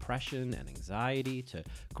from depression and anxiety to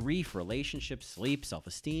grief, relationships, sleep,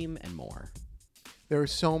 self-esteem, and more. There are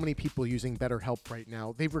so many people using BetterHelp right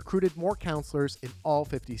now. They've recruited more counselors in all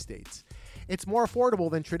 50 states. It's more affordable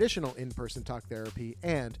than traditional in-person talk therapy,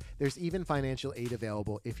 and there's even financial aid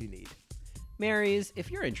available if you need. Marys, if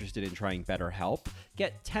you're interested in trying BetterHelp,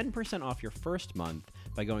 get 10% off your first month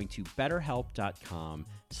by going to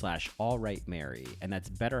betterhelp.com/allrightmary, and that's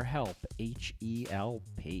BetterHelp,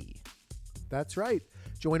 H-E-L-P. That's right.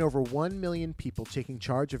 Join over 1 million people taking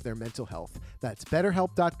charge of their mental health. That's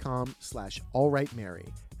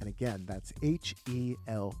betterhelp.com/allrightmary. And again, that's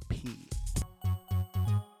H-E-L-P.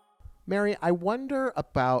 Mary, I wonder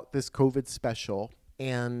about this COVID special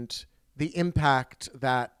and the impact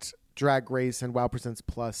that Drag Race and WoW Presents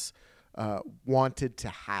Plus wanted to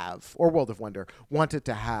have, or World of Wonder wanted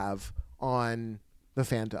to have on the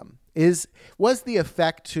fandom. Was the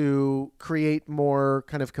effect to create more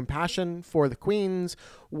kind of compassion for the queens?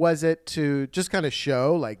 Was it to just kind of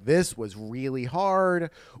show like this was really hard?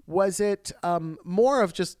 Was it more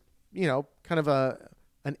of just, kind of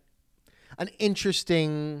an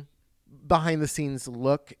interesting behind the scenes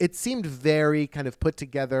look? It seemed very kind of put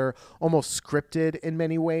together, almost scripted in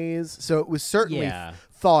many ways. So it was certainly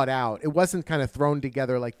thought out. It wasn't kind of thrown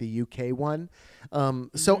together like the UK one.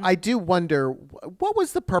 So I do wonder, what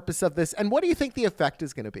was the purpose of this, and what do you think the effect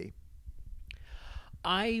is going to be?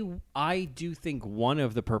 I do think one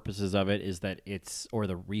of the purposes of it is that or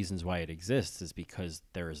the reasons why it exists is because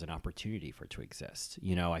there is an opportunity for it to exist.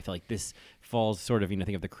 I feel like this falls sort of, think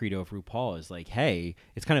of the credo of RuPaul is like, hey,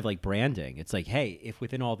 it's kind of like branding. It's like, hey, if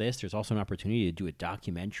within all this, there's also an opportunity to do a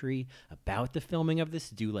documentary about the filming of this,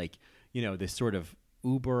 do like, this sort of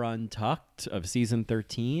Uber Untucked of season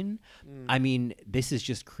 13. I mean, this is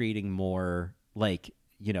just creating more like,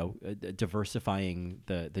 diversifying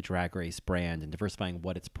the Drag Race brand and diversifying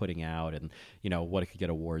what it's putting out and, what it could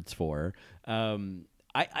get awards for. I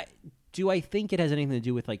think it has anything to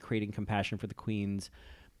do with like creating compassion for the queens?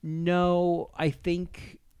 No, I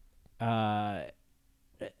think, I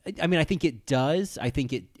think it does. I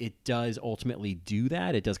think it does ultimately do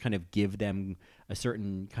that. It does kind of give them a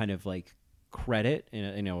certain kind of like credit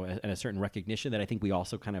and a certain recognition that I think we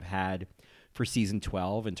also kind of had for season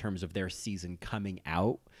 12 in terms of their season coming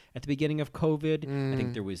out at the beginning of COVID. I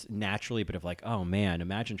think there was naturally a bit of like, oh man,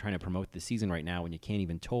 imagine trying to promote the season right now when you can't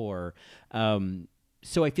even tour.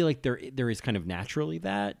 So I feel like there is kind of naturally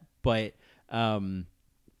that, but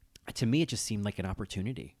to me, it just seemed like an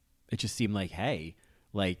opportunity. It just seemed like, hey,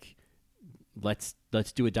 like let's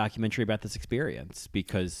do a documentary about this experience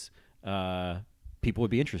because people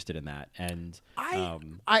would be interested in that. And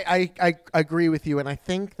I agree with you, and I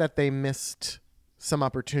think that they missed some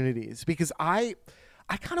opportunities because I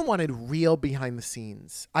kind of wanted real behind the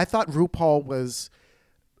scenes. I thought RuPaul was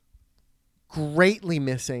greatly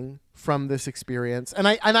missing from this experience, and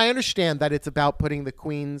I understand that it's about putting the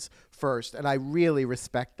queens first, and I really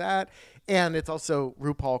respect that. And it's also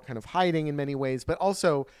RuPaul kind of hiding in many ways, but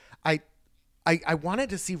also I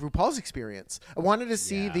wanted to see RuPaul's experience. I wanted to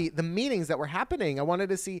see the meetings that were happening. I wanted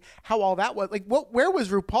to see how all that was. Like, where was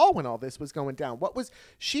RuPaul when all this was going down? What was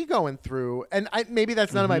she going through? And maybe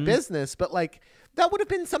that's none of my business, but like that would have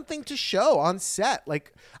been something to show on set.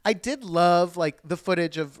 Like, I did love like the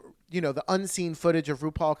footage of, the unseen footage of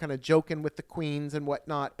RuPaul kind of joking with the queens and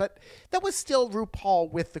whatnot, but that was still RuPaul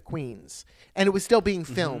with the queens, and it was still being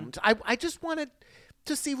filmed. I just wanted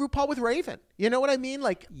to see RuPaul with Raven. You know what I mean?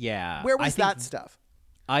 Like, where was that stuff?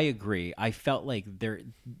 I agree. I felt like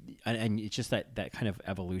and it's just that kind of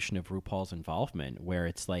evolution of RuPaul's involvement where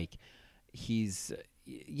it's like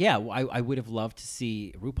I would have loved to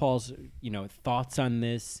see RuPaul's, thoughts on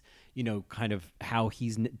this, kind of how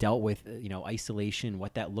he's dealt with, isolation,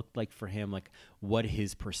 what that looked like for him, like what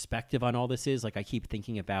his perspective on all this is. Like, I keep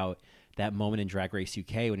thinking about that moment in Drag Race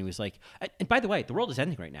UK when he was like, and by the way, the world is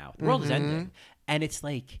ending right now. The world is ending. And it's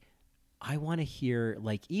like, I want to hear,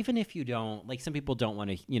 like, even if you don't, like, some people don't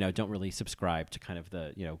want to, don't really subscribe to kind of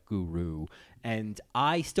the, guru. And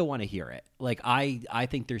I still want to hear it. Like, I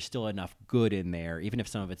think there's still enough good in there, even if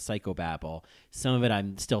some of it's psychobabble. Some of it I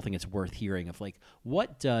still think it's worth hearing of, like,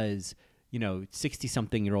 what does,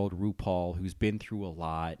 60-something-year-old RuPaul, who's been through a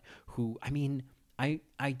lot, I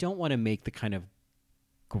don't want to make the kind of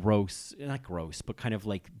not gross, but kind of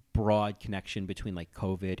like broad connection between like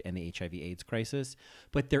COVID and the HIV/AIDS crisis.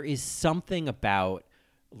 But there is something about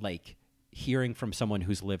like hearing from someone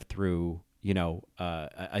who's lived through,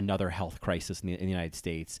 another health crisis in the United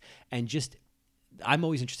States, and just I'm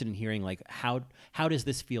always interested in hearing like how does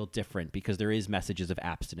this feel different, because there is messages of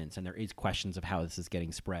abstinence and there is questions of how this is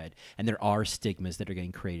getting spread, and there are stigmas that are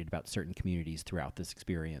getting created about certain communities throughout this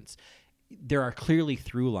experience. There are clearly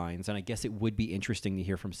through lines, and I guess it would be interesting to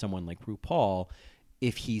hear from someone like RuPaul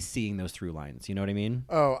if he's seeing those through lines. You know what I mean?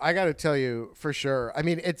 Oh, I got to tell you for sure. I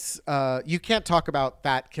mean, it's you can't talk about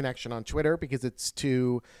that connection on Twitter because it's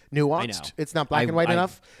too nuanced. I know. It's not black and white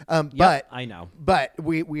enough. But I know. But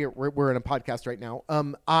we're in a podcast right now.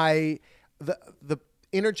 The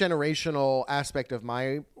intergenerational aspect of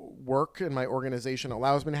my work and my organization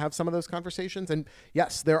allows me to have some of those conversations. And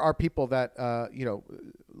yes, there are people that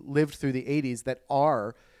lived through the 80s that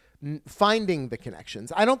are finding the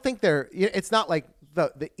connections. I don't think it's not like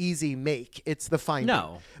the easy make, it's the finding.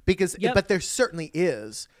 No. Because but there certainly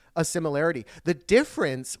is a similarity. The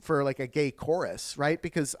difference for like a gay chorus, right?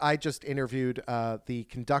 Because I just interviewed the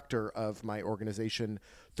conductor of my organization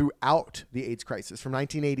throughout the AIDS crisis from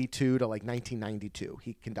 1982 to like 1992.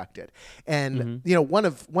 He conducted, and one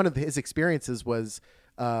of his experiences was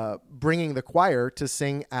bringing the choir to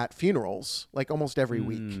sing at funerals like almost every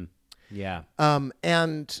week. Yeah.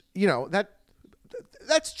 And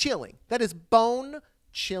that's chilling. That is bone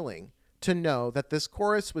chilling to know that this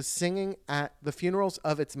chorus was singing at the funerals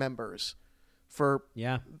of its members for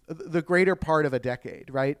the greater part of a decade,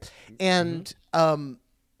 right? And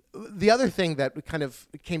the other thing that kind of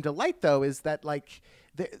came to light, though, is that like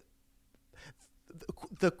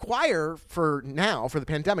the choir for the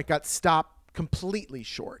pandemic got stopped completely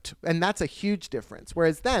short, and that's a huge difference.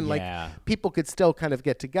 Whereas then, like, people could still kind of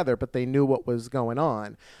get together, but they knew what was going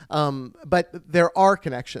on. But there are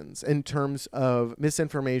connections in terms of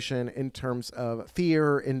misinformation, in terms of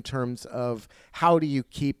fear, in terms of how do you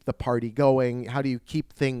keep the party going, how do you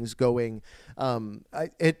keep things going.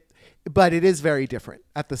 But it is very different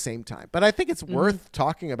at the same time. But I think it's worth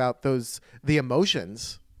talking about the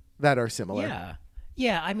emotions that are similar.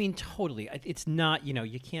 Yeah, I mean, totally. It's not,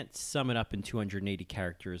 you can't sum it up in 280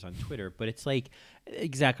 characters on Twitter, but it's like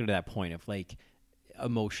exactly to that point of like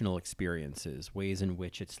emotional experiences, ways in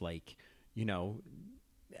which it's like,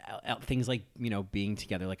 things like, being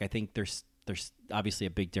together. Like, I think there's obviously a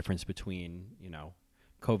big difference between,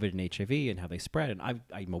 COVID and HIV and how they spread. And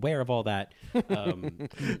I'm aware of all that.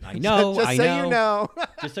 I know. Just so you know.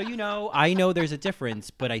 Just so you know, I know there's a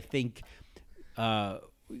difference, but I think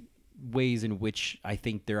ways in which I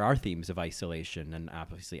think there are themes of isolation and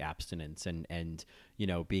obviously abstinence and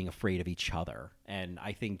being afraid of each other. And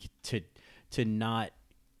I think to not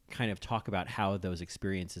kind of talk about how those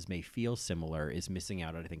experiences may feel similar is missing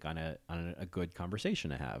out, I think, on a good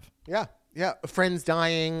conversation to have. Yeah. Friends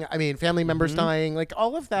dying. I mean, family members dying. Like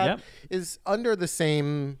all of that is under the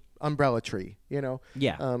same umbrella tree, Yeah.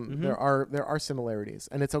 There are similarities,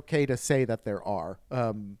 and it's okay to say that there are.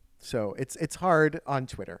 So it's hard on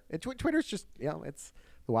Twitter. Twitter's just, it's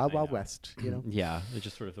the wild west, Yeah. It's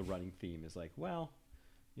just sort of the running theme is like, well,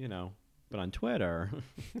 but on Twitter,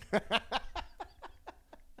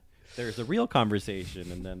 there's a real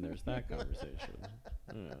conversation and then there's that conversation.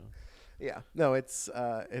 Yeah, no, it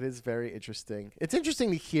is very interesting. It's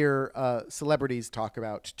interesting to hear celebrities talk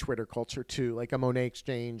about Twitter culture too, like a Monet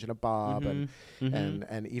Exchange and a Bob and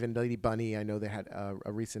even Lady Bunny. I know they had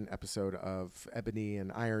a recent episode of Ebony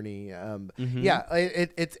and Irony. Yeah,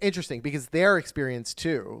 it's interesting because their experience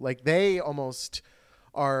too, like they almost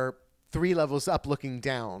are 3 levels up looking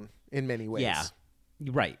down in many ways. Yeah.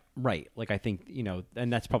 Right. Like I think,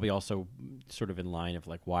 and that's probably also sort of in line of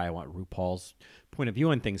like why I want RuPaul's point of view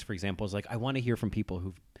on things, for example, is like I want to hear from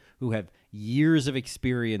people who have years of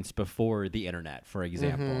experience before the internet, for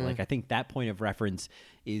example. Like I think that point of reference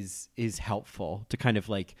is helpful to kind of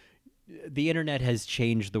like the internet has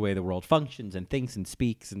changed the way the world functions and thinks and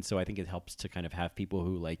speaks, and so I think it helps to kind of have people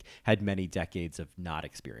who like had many decades of not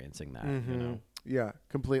experiencing that, Yeah,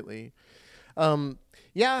 completely.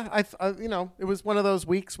 It was one of those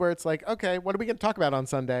weeks where it's like, okay, what are we going to talk about on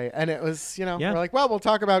Sunday? And it was, we're like, well, we'll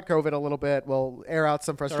talk about COVID a little bit. We'll air out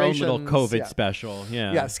some frustrations. Our own little COVID special.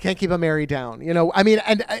 Yeah. Yes. Can't keep a Mary down.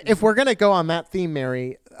 And if we're going to go on that theme,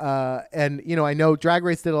 Mary, and I know Drag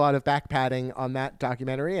Race did a lot of back patting on that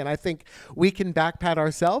documentary, and I think we can back pat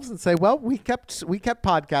ourselves and say, well, we kept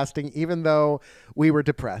podcasting even though we were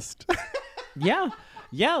depressed. Yeah.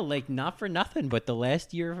 Yeah, like not for nothing, but the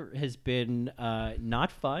last year has been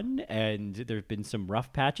not fun, and there have been some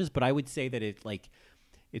rough patches. But I would say that it's like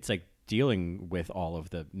dealing with all of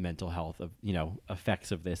the mental health of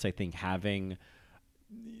effects of this. I think having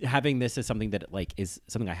this as something that like is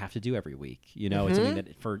something I have to do every week. It's something that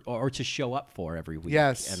or to show up for every week.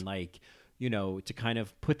 Yes, and like to kind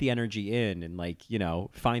of put the energy in and like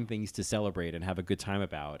find things to celebrate and have a good time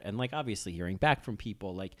about. And like obviously hearing back from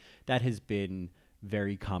people like that has been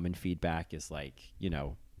very common feedback is like,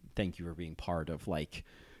 thank you for being part of like,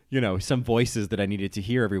 some voices that I needed to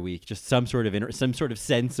hear every week, just some sort of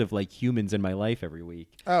sense of like humans in my life every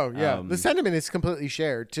week. Oh yeah. The sentiment is completely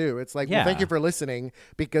shared too. It's like, well, thank you for listening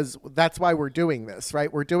because that's why we're doing this,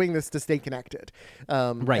 right? We're doing this to stay connected.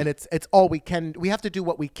 Right. And it's all we can, we have to do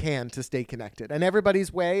what we can to stay connected, and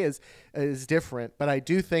everybody's way is different. But I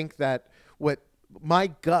do think that what my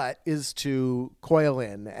gut is to coil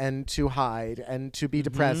in and to hide and to be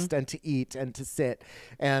depressed and to eat and to sit.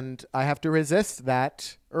 And I have to resist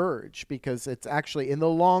that urge because it's actually in the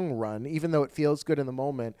long run, even though it feels good in the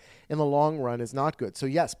moment, in the long run is not good. So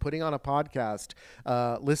yes, putting on a podcast,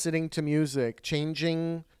 listening to music,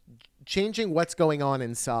 changing what's going on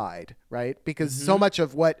inside, right? Because so much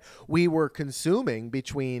of what we were consuming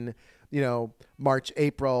between March,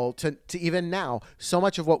 April to even now, so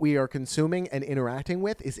much of what we are consuming and interacting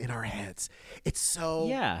with is in our heads. It's so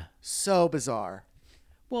bizarre.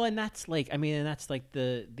 Well, and that's like,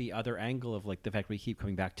 the other angle of like the fact we keep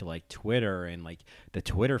coming back to like Twitter and like the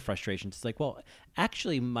Twitter frustrations. It's like, well,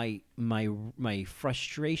 actually my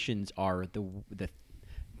frustrations are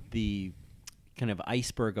the kind of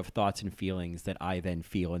iceberg of thoughts and feelings that I then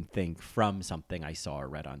feel and think from something I saw or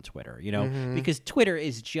read on Twitter, because Twitter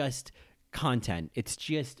is just content. It's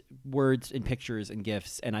just words and pictures and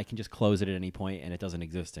GIFs, and I can just close it at any point and it doesn't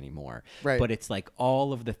exist anymore. Right. But it's like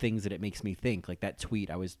all of the things that it makes me think, like that tweet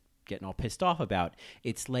I was getting all pissed off about.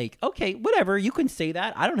 It's like, okay, whatever, you can say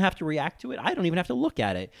that. I don't have to react to it. I don't even have to look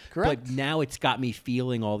at it. Correct. But now it's got me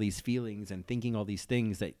feeling all these feelings and thinking all these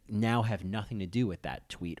things that now have nothing to do with that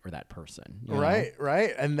tweet or that person. Right.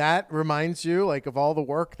 And that reminds you like of all the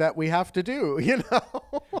work that we have to do,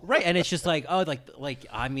 Right. And it's just like, oh,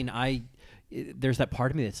 there's that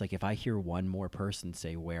part of me that's like, if I hear one more person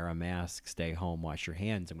say, wear a mask, stay home, wash your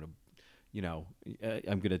hands, I'm going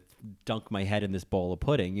to dunk my head in this bowl of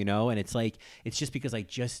pudding, and it's like, it's just because I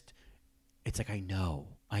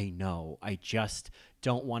know, I just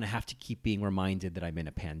don't want to have to keep being reminded that I'm in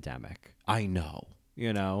a pandemic. I know.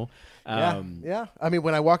 Yeah. I mean,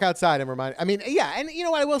 when I walk outside, I'm reminded. I mean, yeah. And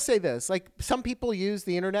I will say this, like some people use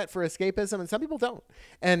the internet for escapism and some people don't.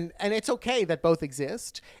 And it's okay that both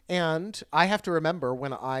exist. And I have to remember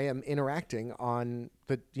when I am interacting on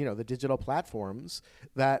the digital platforms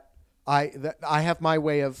that I have my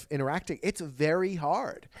way of interacting. It's very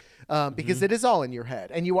hard because it is all in your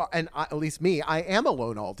head, and at least me, I am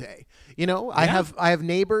alone all day. I have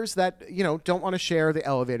neighbors that don't want to share the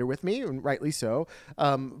elevator with me, and rightly so.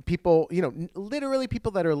 People, literally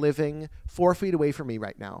people that are living 4 feet away from me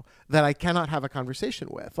right now that I cannot have a conversation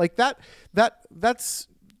with, like that's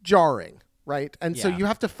jarring. Right. And so you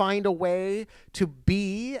have to find a way to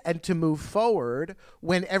be and to move forward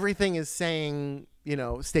when everything is saying,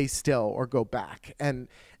 stay still or go back. And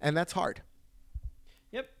that's hard.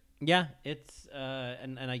 Yep. Yeah. It's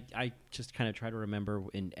and I just kind of try to remember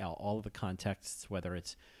in all of the contexts, whether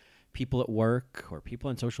it's people at work or people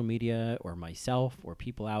on social media or myself or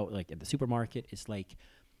people out like at the supermarket, it's like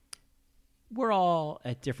we're all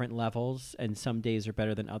at different levels, and some days are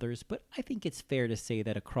better than others. But I think it's fair to say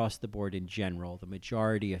that across the board in general, the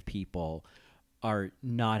majority of people are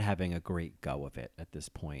not having a great go of it at this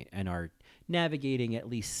point and are navigating at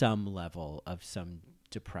least some level of some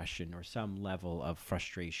depression or some level of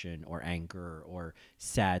frustration or anger or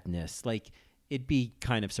sadness. Like, it'd be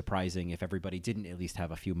kind of surprising if everybody didn't at least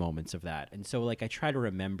have a few moments of that. And so, like, I try to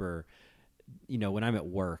remember, when I'm at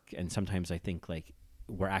work, and sometimes I think, like,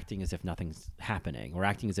 we're acting as if nothing's happening. We're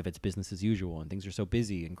acting as if it's business as usual and things are so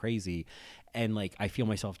busy and crazy. And like, I feel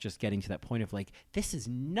myself just getting to that point of like, this is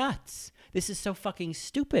nuts. This is so fucking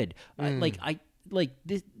stupid. This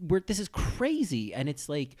is crazy. And it's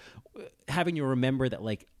like having to remember that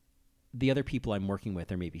like the other people I'm working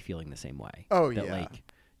with are maybe feeling the same way. Oh, that, yeah. Like,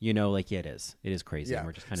 it is crazy. Yeah. And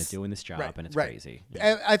we're just kind of doing this job and it's crazy. Yeah.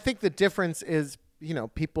 And I think the difference is,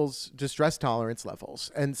 people's distress tolerance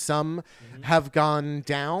levels, and some have gone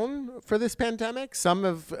down for this pandemic. Some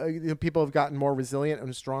have, people have gotten more resilient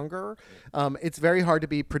and stronger. It's very hard to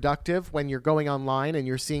be productive when you're going online and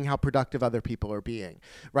you're seeing how productive other people are being,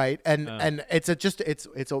 right? And it's a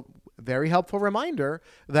very helpful reminder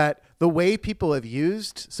that the way people have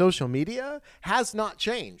used social media has not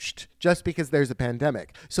changed just because there's a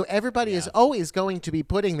pandemic. So everybody is always going to be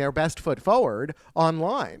putting their best foot forward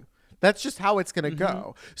online. That's just how it's going to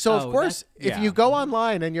go. So of course, if you go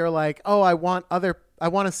online and you're like, oh, I want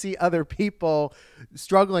to see other people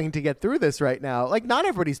struggling to get through this right now. Like, not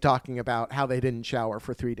everybody's talking about how they didn't shower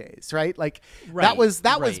for 3 days, right? Like that was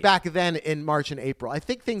back then in March and April. I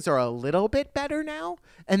think things are a little bit better now,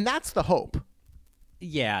 and that's the hope.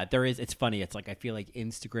 Yeah, there is. It's funny. It's like, I feel like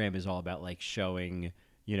Instagram is all about like showing,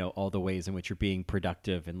 all the ways in which you're being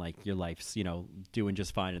productive and like your life's, doing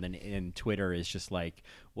just fine. And then Twitter is just like,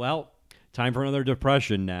 well, time for another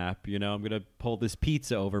depression nap. I'm going to pull this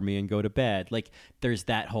pizza over me and go to bed. Like, there's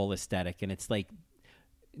that whole aesthetic. And it's like,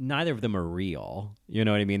 neither of them are real. You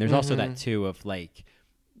know what I mean? There's also that too of like,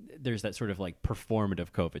 there's that sort of like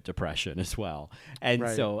performative COVID depression as well. And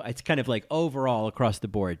so it's kind of like overall across the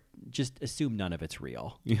board, just assume none of it's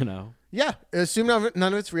real, Yeah. Assume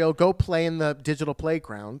none of it's real. Go play in the digital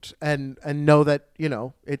playground and know that,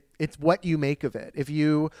 it's what you make of it. If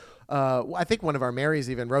you, I think one of our Marys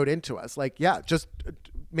even wrote into us like, just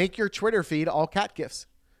make your Twitter feed all cat gifs.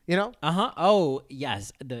 Oh,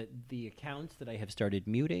 yes. The accounts that I have started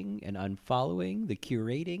muting and unfollowing, the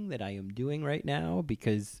curating that I am doing right now,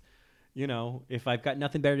 because, if I've got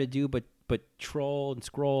nothing better to do but troll and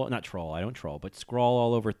scroll, not troll, I don't troll, but scroll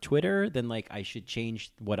all over Twitter, then like I should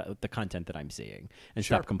change the content that I'm seeing and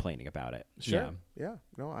stop complaining about it. Sure. Yeah.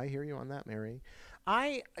 No, I hear you on that, Mary.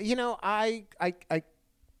 I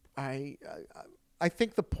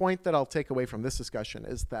think the point that I'll take away from this discussion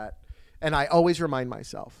is that, and I always remind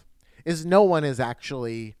myself, is no one is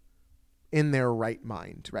actually in their right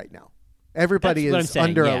mind right now. Everybody is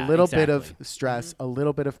under a little bit of stress, a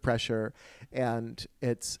little bit of pressure, and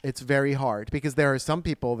it's very hard because there are some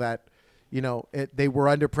people that, they were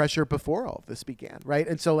under pressure before all of this began, right?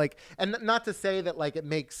 And so like, and not to say that like it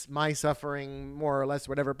makes my suffering more or less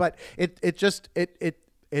whatever, but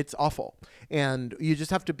it's awful, and you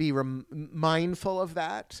just have to be mindful of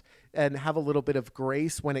that and have a little bit of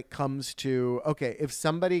grace when it comes to, okay, if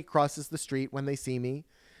somebody crosses the street when they see me,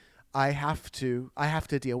 I have to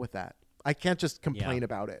deal with that. I can't just complain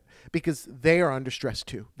about it because they are under stress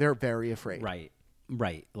too. They're very afraid.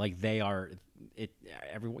 Right. Like they are.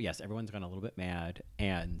 Everyone's gone a little bit mad,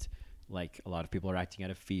 and like a lot of people are acting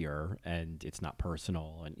out of fear, and it's not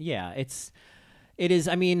personal. And it is.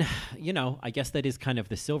 I mean, I guess that is kind of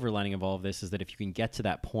the silver lining of all of this, is that if you can get to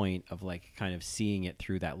that point of like kind of seeing it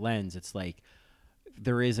through that lens, it's like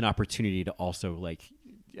there is an opportunity to also like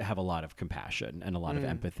have a lot of compassion and a lot of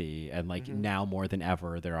empathy, and like now more than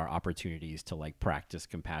ever there are opportunities to like practice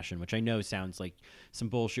compassion, which I know sounds like some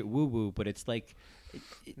bullshit woo woo, but it's like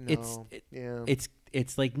it's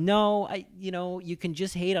like, no, you can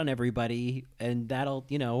just hate on everybody and that'll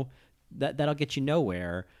that'll get you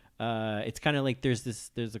nowhere. It's kind of like there's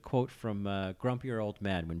a quote from Grumpier Old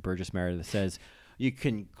Men when Burgess Meredith says, "You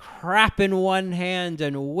can crap in one hand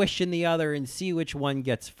and wish in the other and see which one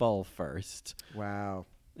gets full first." Wow.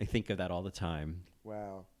 I think of that all the time.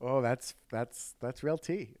 Wow. Oh, that's real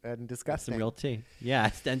tea and disgusting. Some real tea.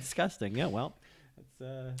 Yeah, and disgusting. Yeah, well,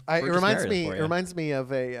 it reminds me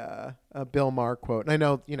of a Bill Maher quote. And I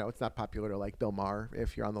know, it's not popular to like Bill Maher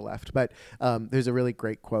if you're on the left, but there's a really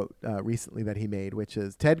great quote recently that he made, which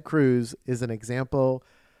is Ted Cruz is an example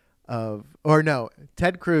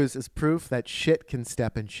Ted Cruz is proof that shit can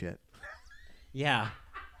step in shit. Yeah.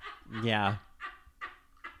 Yeah.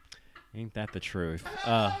 Ain't that the truth?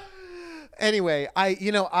 Anyway,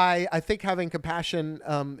 I think having compassion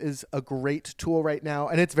is a great tool right now,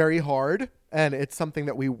 and it's very hard, and it's something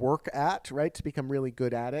that we work at, right, to become really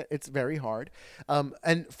good at it. It's very hard.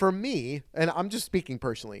 And for me, and I'm just speaking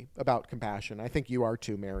personally about compassion. I think you are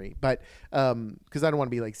too, Mary, but because I don't want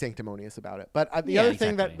to be like sanctimonious about it. But the other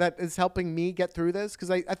thing that is helping me get through this, because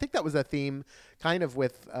I think that was a theme kind of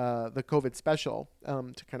with the COVID special,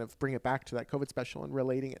 to kind of bring it back to that COVID special and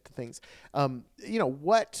relating it to things.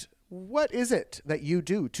 What is it that you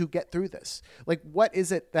do to get through this? Like, what is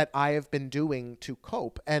it that I have been doing to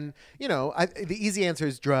cope? And, the easy answer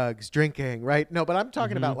is drugs, drinking, right? No, but I'm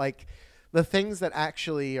talking about like the things that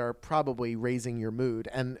actually are probably raising your mood.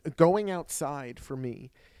 And going outside for me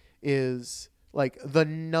is like the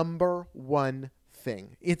number one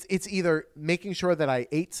thing. It's either making sure that I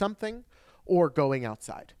ate something or going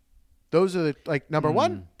outside. Those are number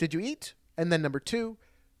one, did you eat? And then number two,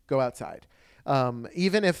 go outside.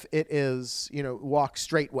 Even if it is, walk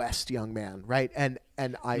straight west, young man, right? And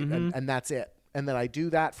that's it. And then I do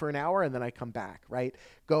that for an hour and then I come back, right?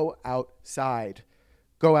 Go outside.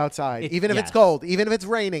 Even if it's cold, even if it's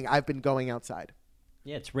raining, I've been going outside.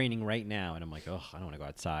 Yeah, it's raining right now. And I'm like, oh, I don't want to go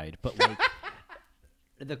outside. But like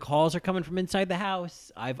the calls are coming from inside the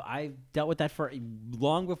house. I've dealt with that for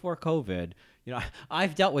long before COVID.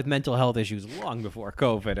 I've dealt with mental health issues long before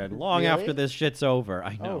COVID and long after this shit's over.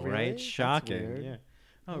 I know, really? right? Shocking. Yeah.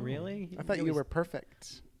 Oh, really? I thought you were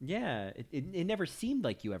perfect. Yeah. It never seemed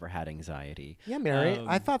like you ever had anxiety. Yeah, Mary.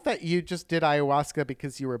 I thought that you just did ayahuasca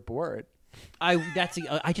because you were bored. I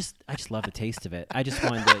just love the taste of it. I just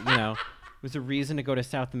wanted to, it was a reason to go to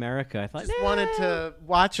South America. I thought wanted to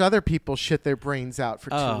watch other people shit their brains out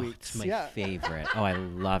for 2 weeks. It's my favorite. Oh, I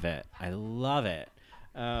love it.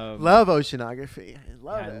 Love oceanography. I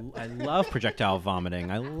love it. I love projectile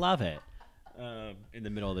vomiting. I love it. In the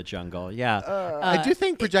middle of the jungle. Yeah. I do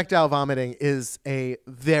think projectile vomiting is a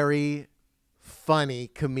very funny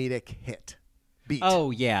comedic hit. Beat.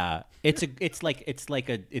 Oh yeah. It's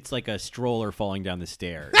like a stroller falling down the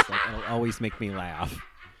stairs. It'll always make me laugh.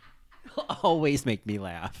 Always make me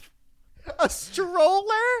laugh. A stroller?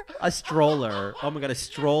 A stroller. Oh my god, a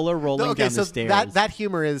stroller rolling down the stairs. That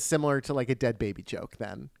humor is similar to like a dead baby joke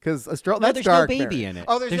then, because a stroller. No, that's there's dark. No baby in it.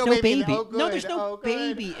 Oh, there's no baby. Oh, no, there's no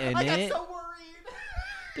baby in it. I got so worried.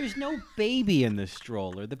 There's no baby in the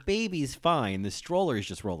stroller. The baby's fine. The stroller is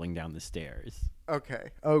just rolling down the stairs. Okay.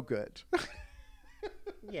 Oh, good.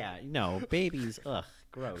 Yeah. No babies. Ugh.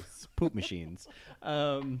 Gross. Poop machines.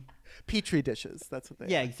 Petri dishes. That's what they.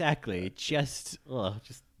 Yeah. are. Exactly. Just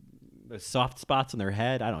the soft spots on their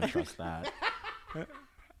head. I don't trust that.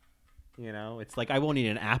 It's like I won't eat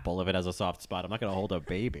an apple if it has a soft spot. I'm not going to hold a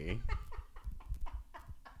baby.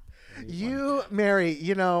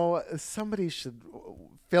 Mary, somebody should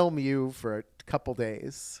film you for a couple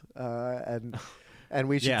days, and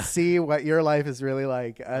we should see what your life is really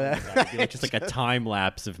like. Just like a time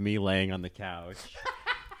lapse of me laying on the couch,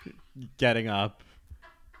 getting up,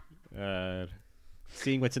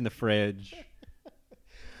 seeing what's in the fridge.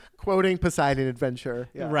 Quoting Poseidon Adventure.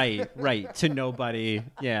 Yeah. Right. To nobody.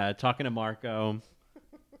 Yeah, talking to Marco.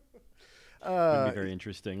 Would be very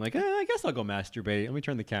interesting. Like, I guess I'll go masturbate. Let me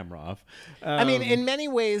turn the camera off. I mean, in many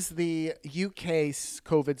ways, the UK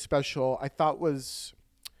COVID special, I thought was...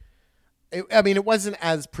 it wasn't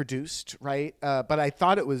as produced, right? But I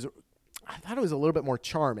thought it was a little bit more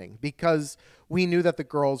charming because we knew that the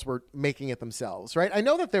girls were making it themselves, right? I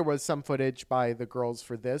know that there was some footage by the girls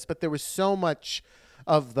for this, but there was so much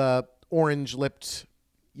of the orange-lipped,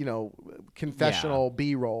 confessional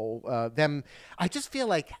B-roll. I just feel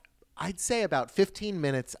like I'd say about 15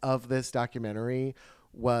 minutes of this documentary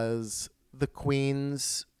was the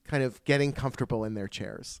queens kind of getting comfortable in their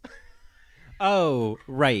chairs. Oh,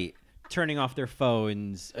 right. turning off their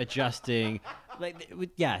phones, adjusting.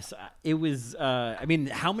 Yes, it was. I mean,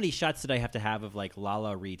 how many shots did I have to have of like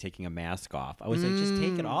Lala Ree taking a mask off? I was like, just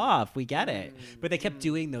take it off. We get it. But they kept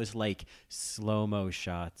doing those like slow-mo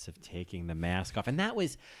shots of taking the mask off, and that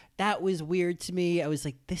was weird to me. I was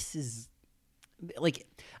like, this is like,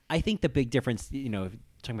 I think the big difference, talking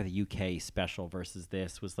about the UK special versus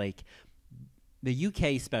this, was like the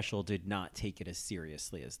UK special did not take it as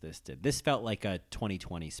seriously as this did. This felt like a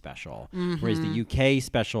 2020 special, whereas the UK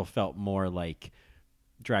special felt more like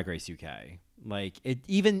Drag Race UK. Like it,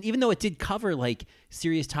 even though it did cover like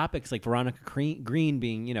serious topics like Veronica Green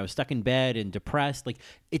being, stuck in bed and depressed, like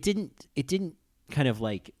it didn't kind of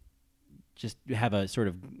like just have a sort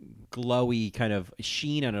of glowy kind of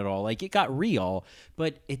sheen on it all. Like it got real,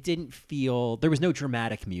 but it didn't feel, there was no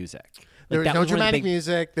dramatic music. There was no dramatic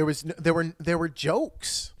music. There were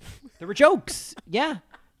jokes. There were jokes. Yeah.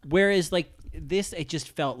 Whereas like this, it just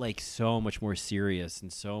felt like so much more serious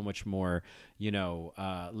and so much more,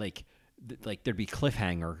 like there'd be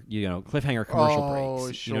cliffhanger commercial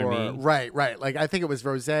breaks. Sure. You know what I mean? Right. Like I think it was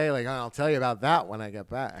Rosé. Like I'll tell you about that when I get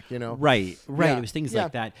back. Right. Yeah. It was things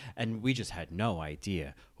like that, and we just had no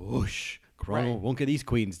idea. Whoosh. Corona won't get these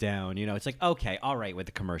queens down. It's like, okay, all right, with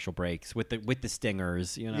the commercial breaks, with the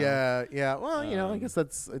stingers. Yeah. Well, I guess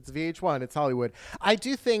it's VH1. It's Hollywood. I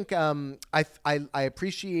do think I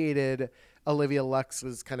appreciated Olivia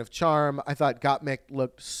Lux's kind of charm. I thought Gottmik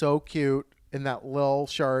looked so cute in that little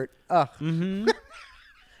shirt. Ugh. Mm-hmm.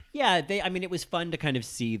 Yeah, it was fun to kind of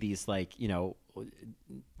see these like,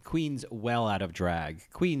 queens well out of drag,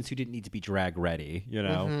 queens who didn't need to be drag ready,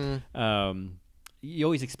 You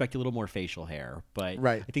always expect a little more facial hair, but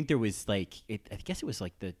right. I think there was like, I guess it was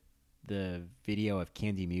like the video of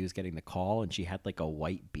Candy Muse getting the call, and she had like a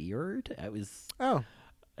white beard. It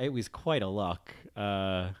was quite a look.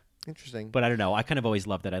 Interesting. But I don't know. I kind of always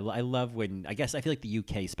love that. I love when, I feel like the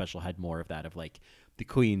UK special had more of that, of like the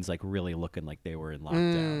queens like really looking like they were in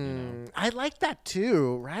lockdown. I like that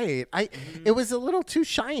too. Right. It was a little too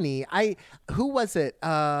shiny. Who was it?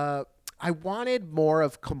 I wanted more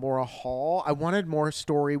of Kimora Hall. I wanted more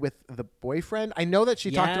story with the boyfriend. I know that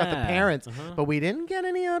she talked about the parents, but we didn't get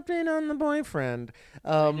any update on the boyfriend.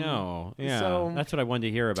 No, yeah, so that's what I wanted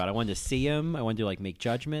to hear about. I wanted to see him. I wanted to like make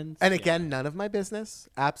judgments. And again, none of my business.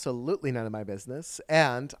 Absolutely none of my business.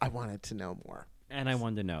 And I wanted to know more. And I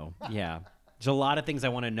wanted to know. Yeah. There's a lot of things I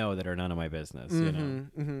want to know that are none of my business.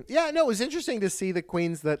 Yeah, no, it was interesting to see the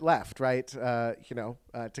queens that left, right? To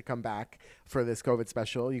come back for this COVID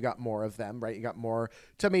special. You got more of them, right? You got more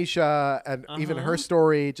Tamisha and even her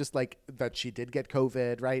story, just like that she did get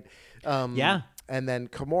COVID, right? Yeah. And then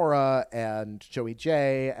Kimora and Joey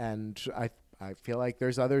J, and I feel like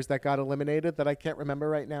there's others that got eliminated that I can't remember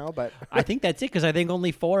right now, but I think that's it, because I think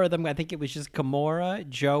only 4 of them. I think it was just Kimora,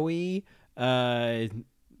 Joey,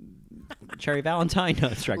 Cherry Valentine, no,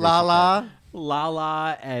 that's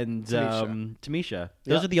Lala, and Tamisha.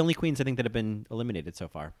 Those are the only queens I think that have been eliminated so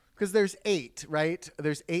far. Because there's 8, right?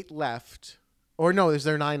 There's 8 left, or no? Is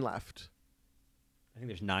there 9 left? I think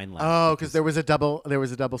there's 9 left. Oh, because there was a double. There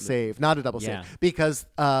was a double save, not a double save, because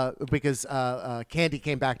Candy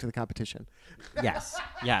came back to the competition. Yes.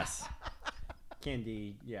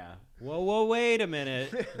 Candy, yeah. Whoa, wait a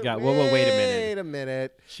minute. Wait a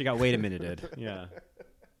minute. She got wait a minuted. Yeah.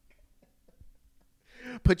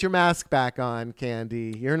 Put your mask back on,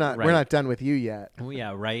 Candy. You're not. Right. We're not done with you yet. Oh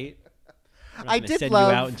yeah, right. I did send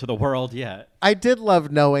love you out into the world yet. I did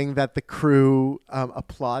love knowing that the crew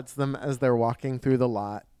applauds them as they're walking through the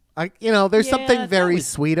lot. There's something very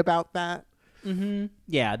sweet about that. Mm-hmm.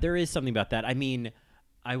 Yeah, there is something about that. I mean,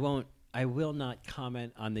 I will not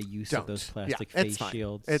comment on the use of those plastic face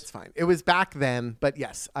shields. It's fine. It was back then, but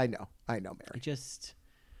yes, I know, Mary. I just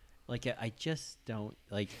don't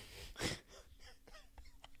like.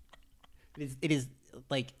 It is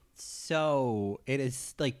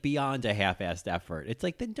like beyond a half-assed effort. It's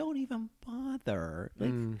like, then don't even bother.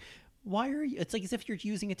 Like, why are you? It's like as if you're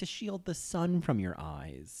using it to shield the sun from your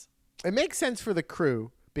eyes. It makes sense for the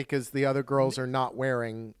crew because the other girls are not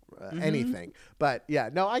wearing anything. But yeah,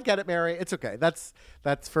 no, I get it, Mary. It's okay. That's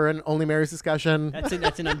for an Only Mary's discussion.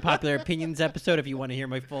 That's an unpopular opinions episode. If you want to hear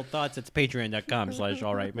my full thoughts, it's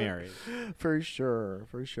patreon.com/allrightmary. For sure.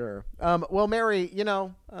 Well, Mary,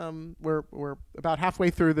 we're about halfway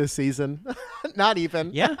through this season. Not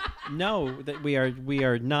even. Yeah. No, we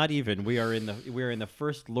are not even. We are in the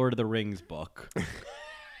first Lord of the Rings book.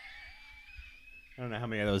 I don't know how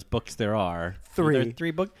many of those books there are. 3.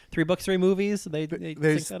 Three books, 3 movies. They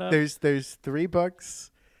sync that up? There's 3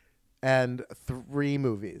 books, and 3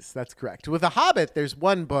 movies. That's correct. With The Hobbit, there's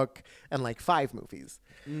 1 book and like 5 movies.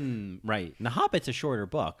 Right. And The Hobbit's a shorter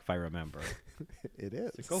book, if I remember. It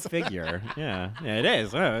is. So go figure. Yeah, it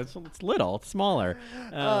is. It's little. It's smaller.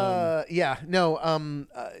 We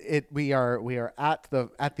are at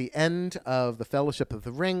the end of the Fellowship of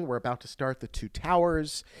the Ring. We're about to start the 2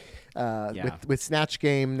 Towers. With Snatch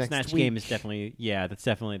Game next week. Snatch Game is definitely, that's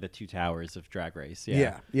definitely the 2 Towers of Drag Race.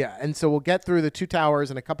 Yeah. And so we'll get through the 2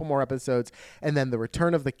 Towers and a couple more episodes, and then the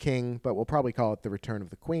Return of the King, but we'll probably call it the Return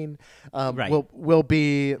of the Queen. Right. Will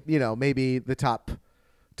be, maybe the top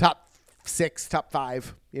 6, top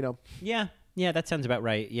 5, Yeah, that sounds about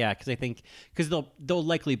right. Yeah, because they'll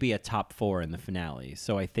likely be a top 4 in the finale.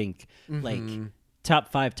 So I think like top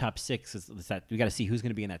 5, top 6 is that we got to see who's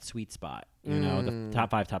going to be in that sweet spot. The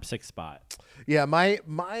top 5, top 6 spot. Yeah,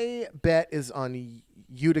 my bet is on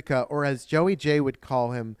Utica, or as Joey J would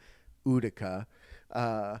call him, Utica.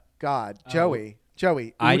 Joey.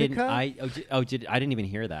 Utica? I didn't even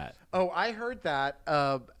hear that. Oh, I heard that.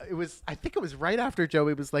 I think it was right after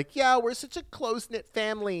Joey was like, yeah, we're such a close-knit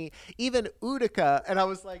family, even Utica. And I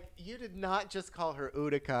was like, you did not just call her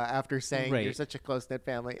Utica after saying you're such a close-knit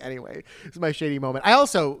family. Anyway, it's my shady moment. I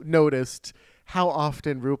also noticed how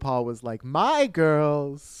often RuPaul was like, my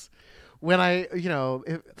girls, when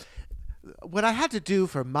what I had to do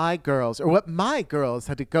for my girls, or what my girls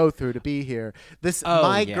had to go through to be here,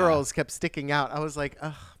 girls kept sticking out. I was like,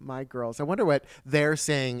 ugh, my girls. I wonder what they're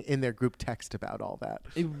saying in their group text about all that.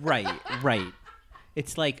 Right.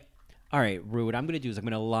 It's like, all right, Ru, what I'm going to do is I'm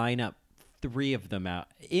going to line up 3 of them out,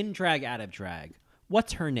 in drag, out of drag.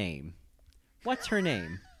 What's her name? Do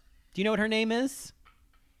you know what her name is?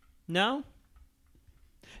 No?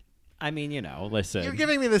 I mean, listen. You're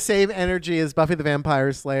giving me the same energy as Buffy the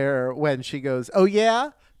Vampire Slayer when she goes, oh, yeah?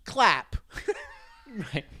 Clap.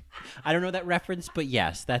 Right. I don't know that reference, but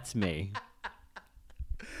yes, that's me.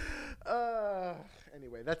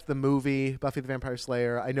 Anyway, that's the movie, Buffy the Vampire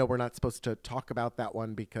Slayer. I know we're not supposed to talk about that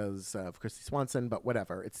one because of Christy Swanson, but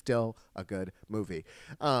whatever. It's still a good movie.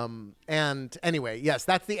 And anyway, yes,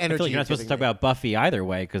 that's the energy. I feel like you're not supposed to talk about Buffy either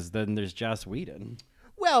way, because then there's Joss Whedon.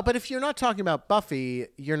 Well, but if you're not talking about Buffy,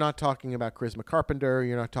 you're not talking about Charisma Carpenter.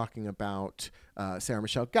 You're not talking about Sarah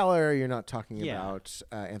Michelle Gellar. You're not talking about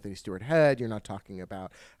Anthony Stewart Head. You're not talking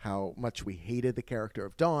about how much we hated the character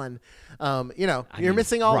of Dawn. You're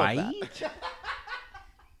missing all of that.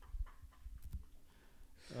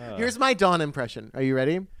 Here's my Dawn impression. Are you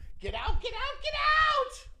ready? Get out, get out, get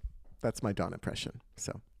out! That's my Dawn impression.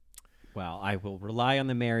 So, well, I will rely on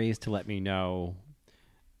the Marys to let me know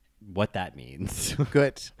what that means.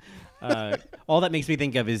 Good. All that makes me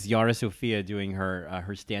think of is Yara Sofia doing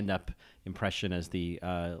her stand-up impression as the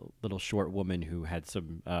little short woman who had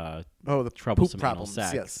some the troublesome poop problems.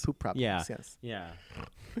 sex. Yes, poop problems. Yeah.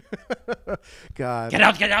 God. Get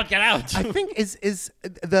out! I think is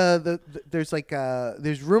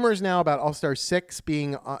there's rumors now about All Star 6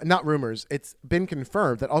 being not rumors. It's been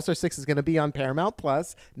confirmed that All Star 6 is going to be on Paramount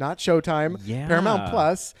Plus, not Showtime. Yeah. Paramount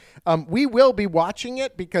Plus. We will be watching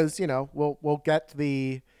it because we'll get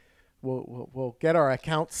the. We'll get our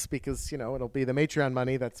accounts because it'll be the Matreon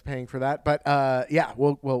money that's paying for that. But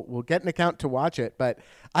we'll get an account to watch it. But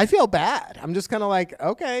I feel bad. I'm just kind of like,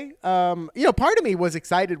 okay. Part of me was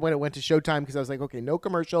excited when it went to Showtime because I was like, okay, no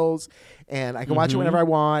commercials, and I can watch it whenever I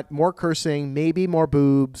want. More cursing, maybe more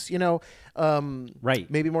boobs. Right.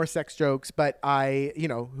 Maybe more sex jokes. But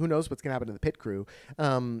who knows what's gonna happen to the pit crew.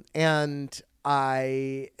 And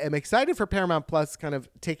I am excited for Paramount Plus kind of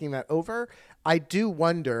taking that over. I do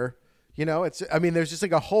wonder. There's just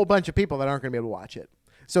like a whole bunch of people that aren't going to be able to watch it.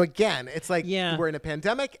 So again, it's like we're in a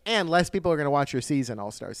pandemic and less people are going to watch your season,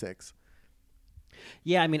 All Star 6.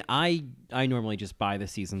 Yeah, I mean, I normally just buy the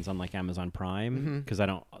seasons on like Amazon Prime because I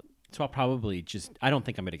don't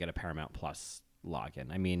think I'm going to get a Paramount Plus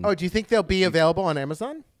login. I mean, do you think they'll be available on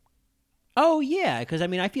Amazon? Oh yeah, because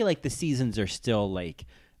I feel like the seasons are still like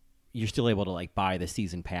you're still able to like buy the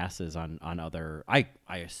season passes on other. I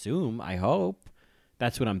assume, I hope.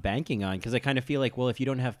 That's what I'm banking on because I kind of feel like, well, if you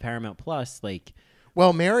don't have Paramount Plus, like...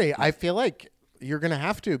 Well, Mary, I feel like you're going to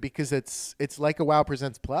have to because it's like a WoW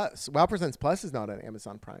Presents Plus. WoW Presents Plus is not on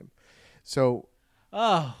Amazon Prime. So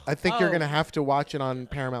I think you're going to have to watch it on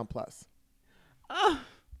Paramount Plus. That's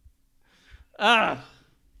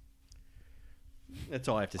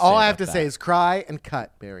all I have to say. All I have to say is cry and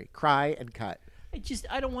cut, Mary. Cry and cut.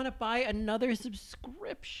 I don't want to buy another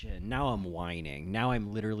subscription. Now I'm whining. Now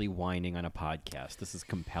I'm literally whining on a podcast. This is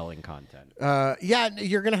compelling content. Yeah,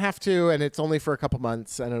 you're going to have to, and it's only for a couple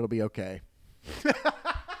months, and it'll be okay.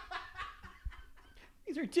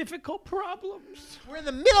 These are difficult problems. We're in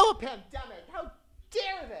the middle of a pandemic. How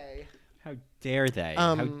dare they? How dare they?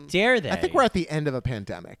 How dare they? I think we're at the end of a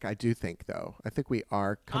pandemic. I do think, though. I think we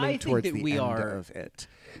are coming towards the end of it.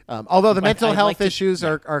 Although the mental health issues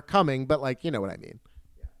are coming, but like, you know what I mean.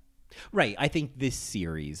 Right. I think this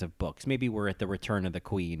series of books, maybe we're at the Return of the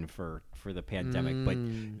Queen for the pandemic, but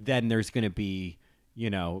then there's going to be, you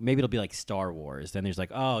know, maybe it'll be like Star Wars. Then there's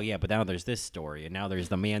like, oh, yeah, but now there's this story, and now there's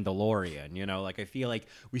the Mandalorian, you know? Like, I feel like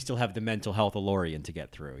we still have the mental health Alorian to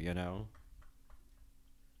get through, you know?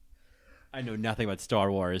 I know nothing about Star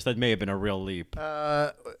Wars. That may have been a real leap.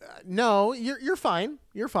 No, you're fine.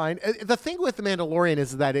 You're fine. The thing with The Mandalorian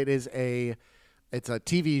is that it's a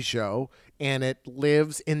TV show, and it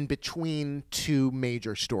lives in between two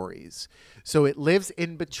major stories. So it lives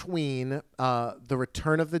in between The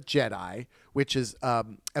Return of the Jedi, which is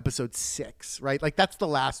episode 6, right? Like that's the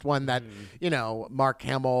last one that you know, Mark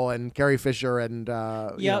Hamill and Carrie Fisher and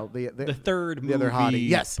you know, the third the movie, other hottie,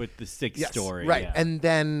 yes, but the sixth story, right? Yeah. And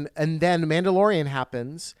then Mandalorian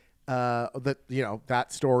happens, that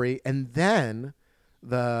story, and then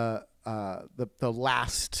the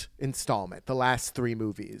last installment, the last 3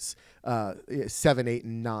 movies, 7, 8,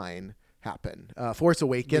 and 9 happen. Force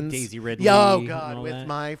Awakens, with Daisy Ridley. Oh God, with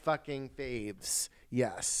my fucking faves.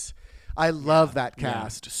 Yes, I love that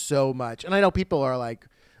cast so much, and I know people are like,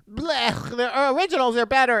 blech, the originals are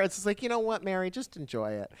better. It's just like, you know what, Mary, just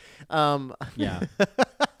enjoy it. Yeah.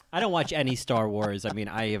 I don't watch any Star Wars. I mean,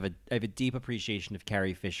 I have a deep appreciation of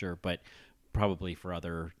Carrie Fisher, but probably for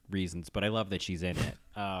other reasons. But I love that she's in it.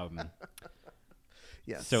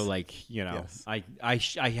 Yes. So, like, you know, yes. I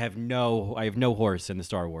have no horse in the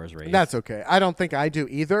Star Wars race. That's okay. I don't think I do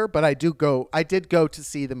either, but I did go to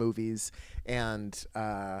see the movies, and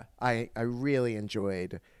I really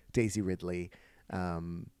enjoyed Daisy Ridley,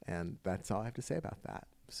 and that's all I have to say about that.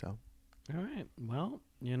 So, all right. Well,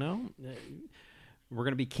 you know, we're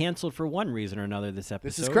going to be canceled for one reason or another this episode.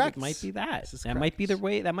 This is correct. It might be that. That might be the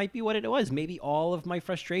way. That might be what it was. Maybe all of my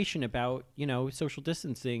frustration about, you know, social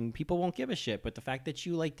distancing, people won't give a shit. But the fact that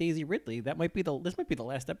you like Daisy Ridley, this might be the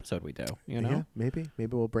last episode we do. You know? Yeah, maybe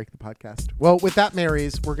we'll break the podcast. Well, with that,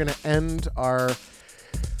 Marys, we're going to end our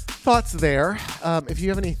thoughts there. If you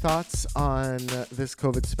have any thoughts on this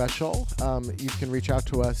COVID special, you can reach out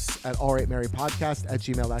to us at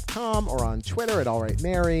allrightmarypodcast@gmail.com or on Twitter at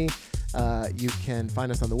allrightmary. You can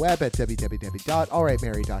find us on the web at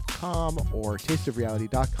www.allrightmary.com or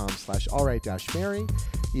tasteofreality.com/allright-mary.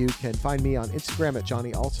 You can find me on Instagram at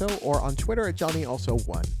Johnny Also or on Twitter at Johnny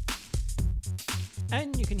Also1.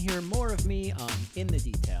 And you can hear more of me on In the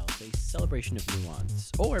Details, a celebration of nuance,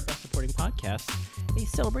 or Best Supporting Podcast, a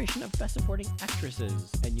celebration of Best Supporting Actresses.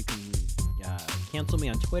 And you can cancel me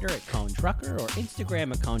on Twitter at Colin Drucker or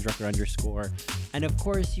Instagram at ColinDrucker_. And of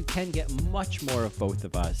course, you can get much more of both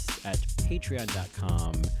of us at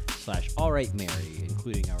patreon.com/allrightmary,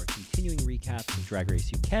 including our continuing recaps of Drag Race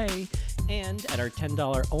UK, and at our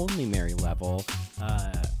 $10 only Mary level,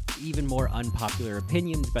 even more unpopular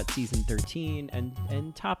opinions about season 13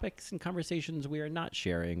 and topics and conversations we are not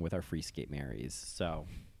sharing with our free skate Marys. So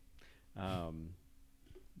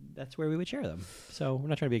that's where we would share them. So we're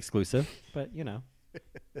not trying to be exclusive, but you know.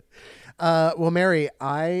 Well, Mary,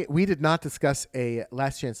 we did not discuss a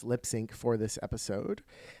last chance lip sync for this episode.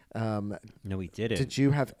 No, we didn't. Did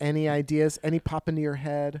you have any ideas? Any pop into your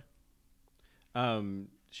head?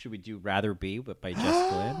 Should we do Rather Be, but by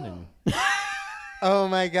Jess Glynn? And Oh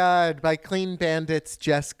my God! By Clean Bandits,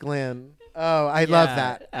 Jess Glynn. Oh, I love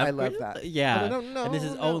that. I love that. Yeah. But I don't know. And this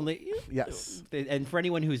is only yes. And for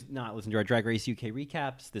anyone who's not listened to our Drag Race UK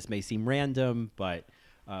recaps, this may seem random, but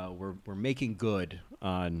we're making good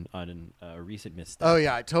on a recent misstep. Oh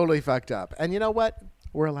yeah, I totally fucked up. And you know what?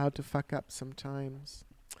 We're allowed to fuck up sometimes.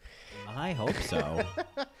 I hope so.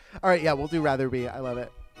 All right, yeah, we'll do Rather Be. I love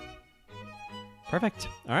it. Perfect.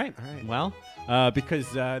 All right. Well,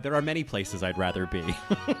 because there are many places I'd rather be.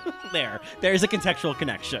 There's a contextual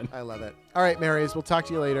connection. I love it. All right, Marys, we'll talk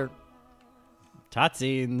to you later.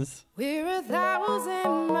 Totsines. We're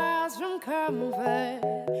 1,000 miles from comfort.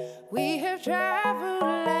 We have traveled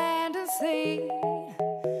land and sea.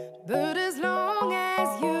 But as long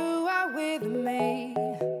as you are with me,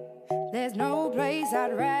 there's no place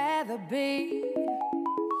I'd rather be.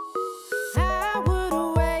 I would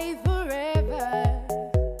away forever,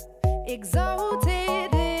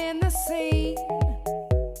 exalted in the sea.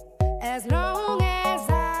 As long as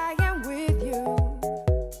I am with you,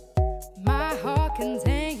 my heart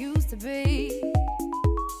continues to beat.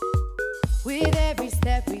 With every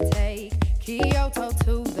step we take, Kyoto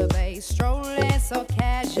to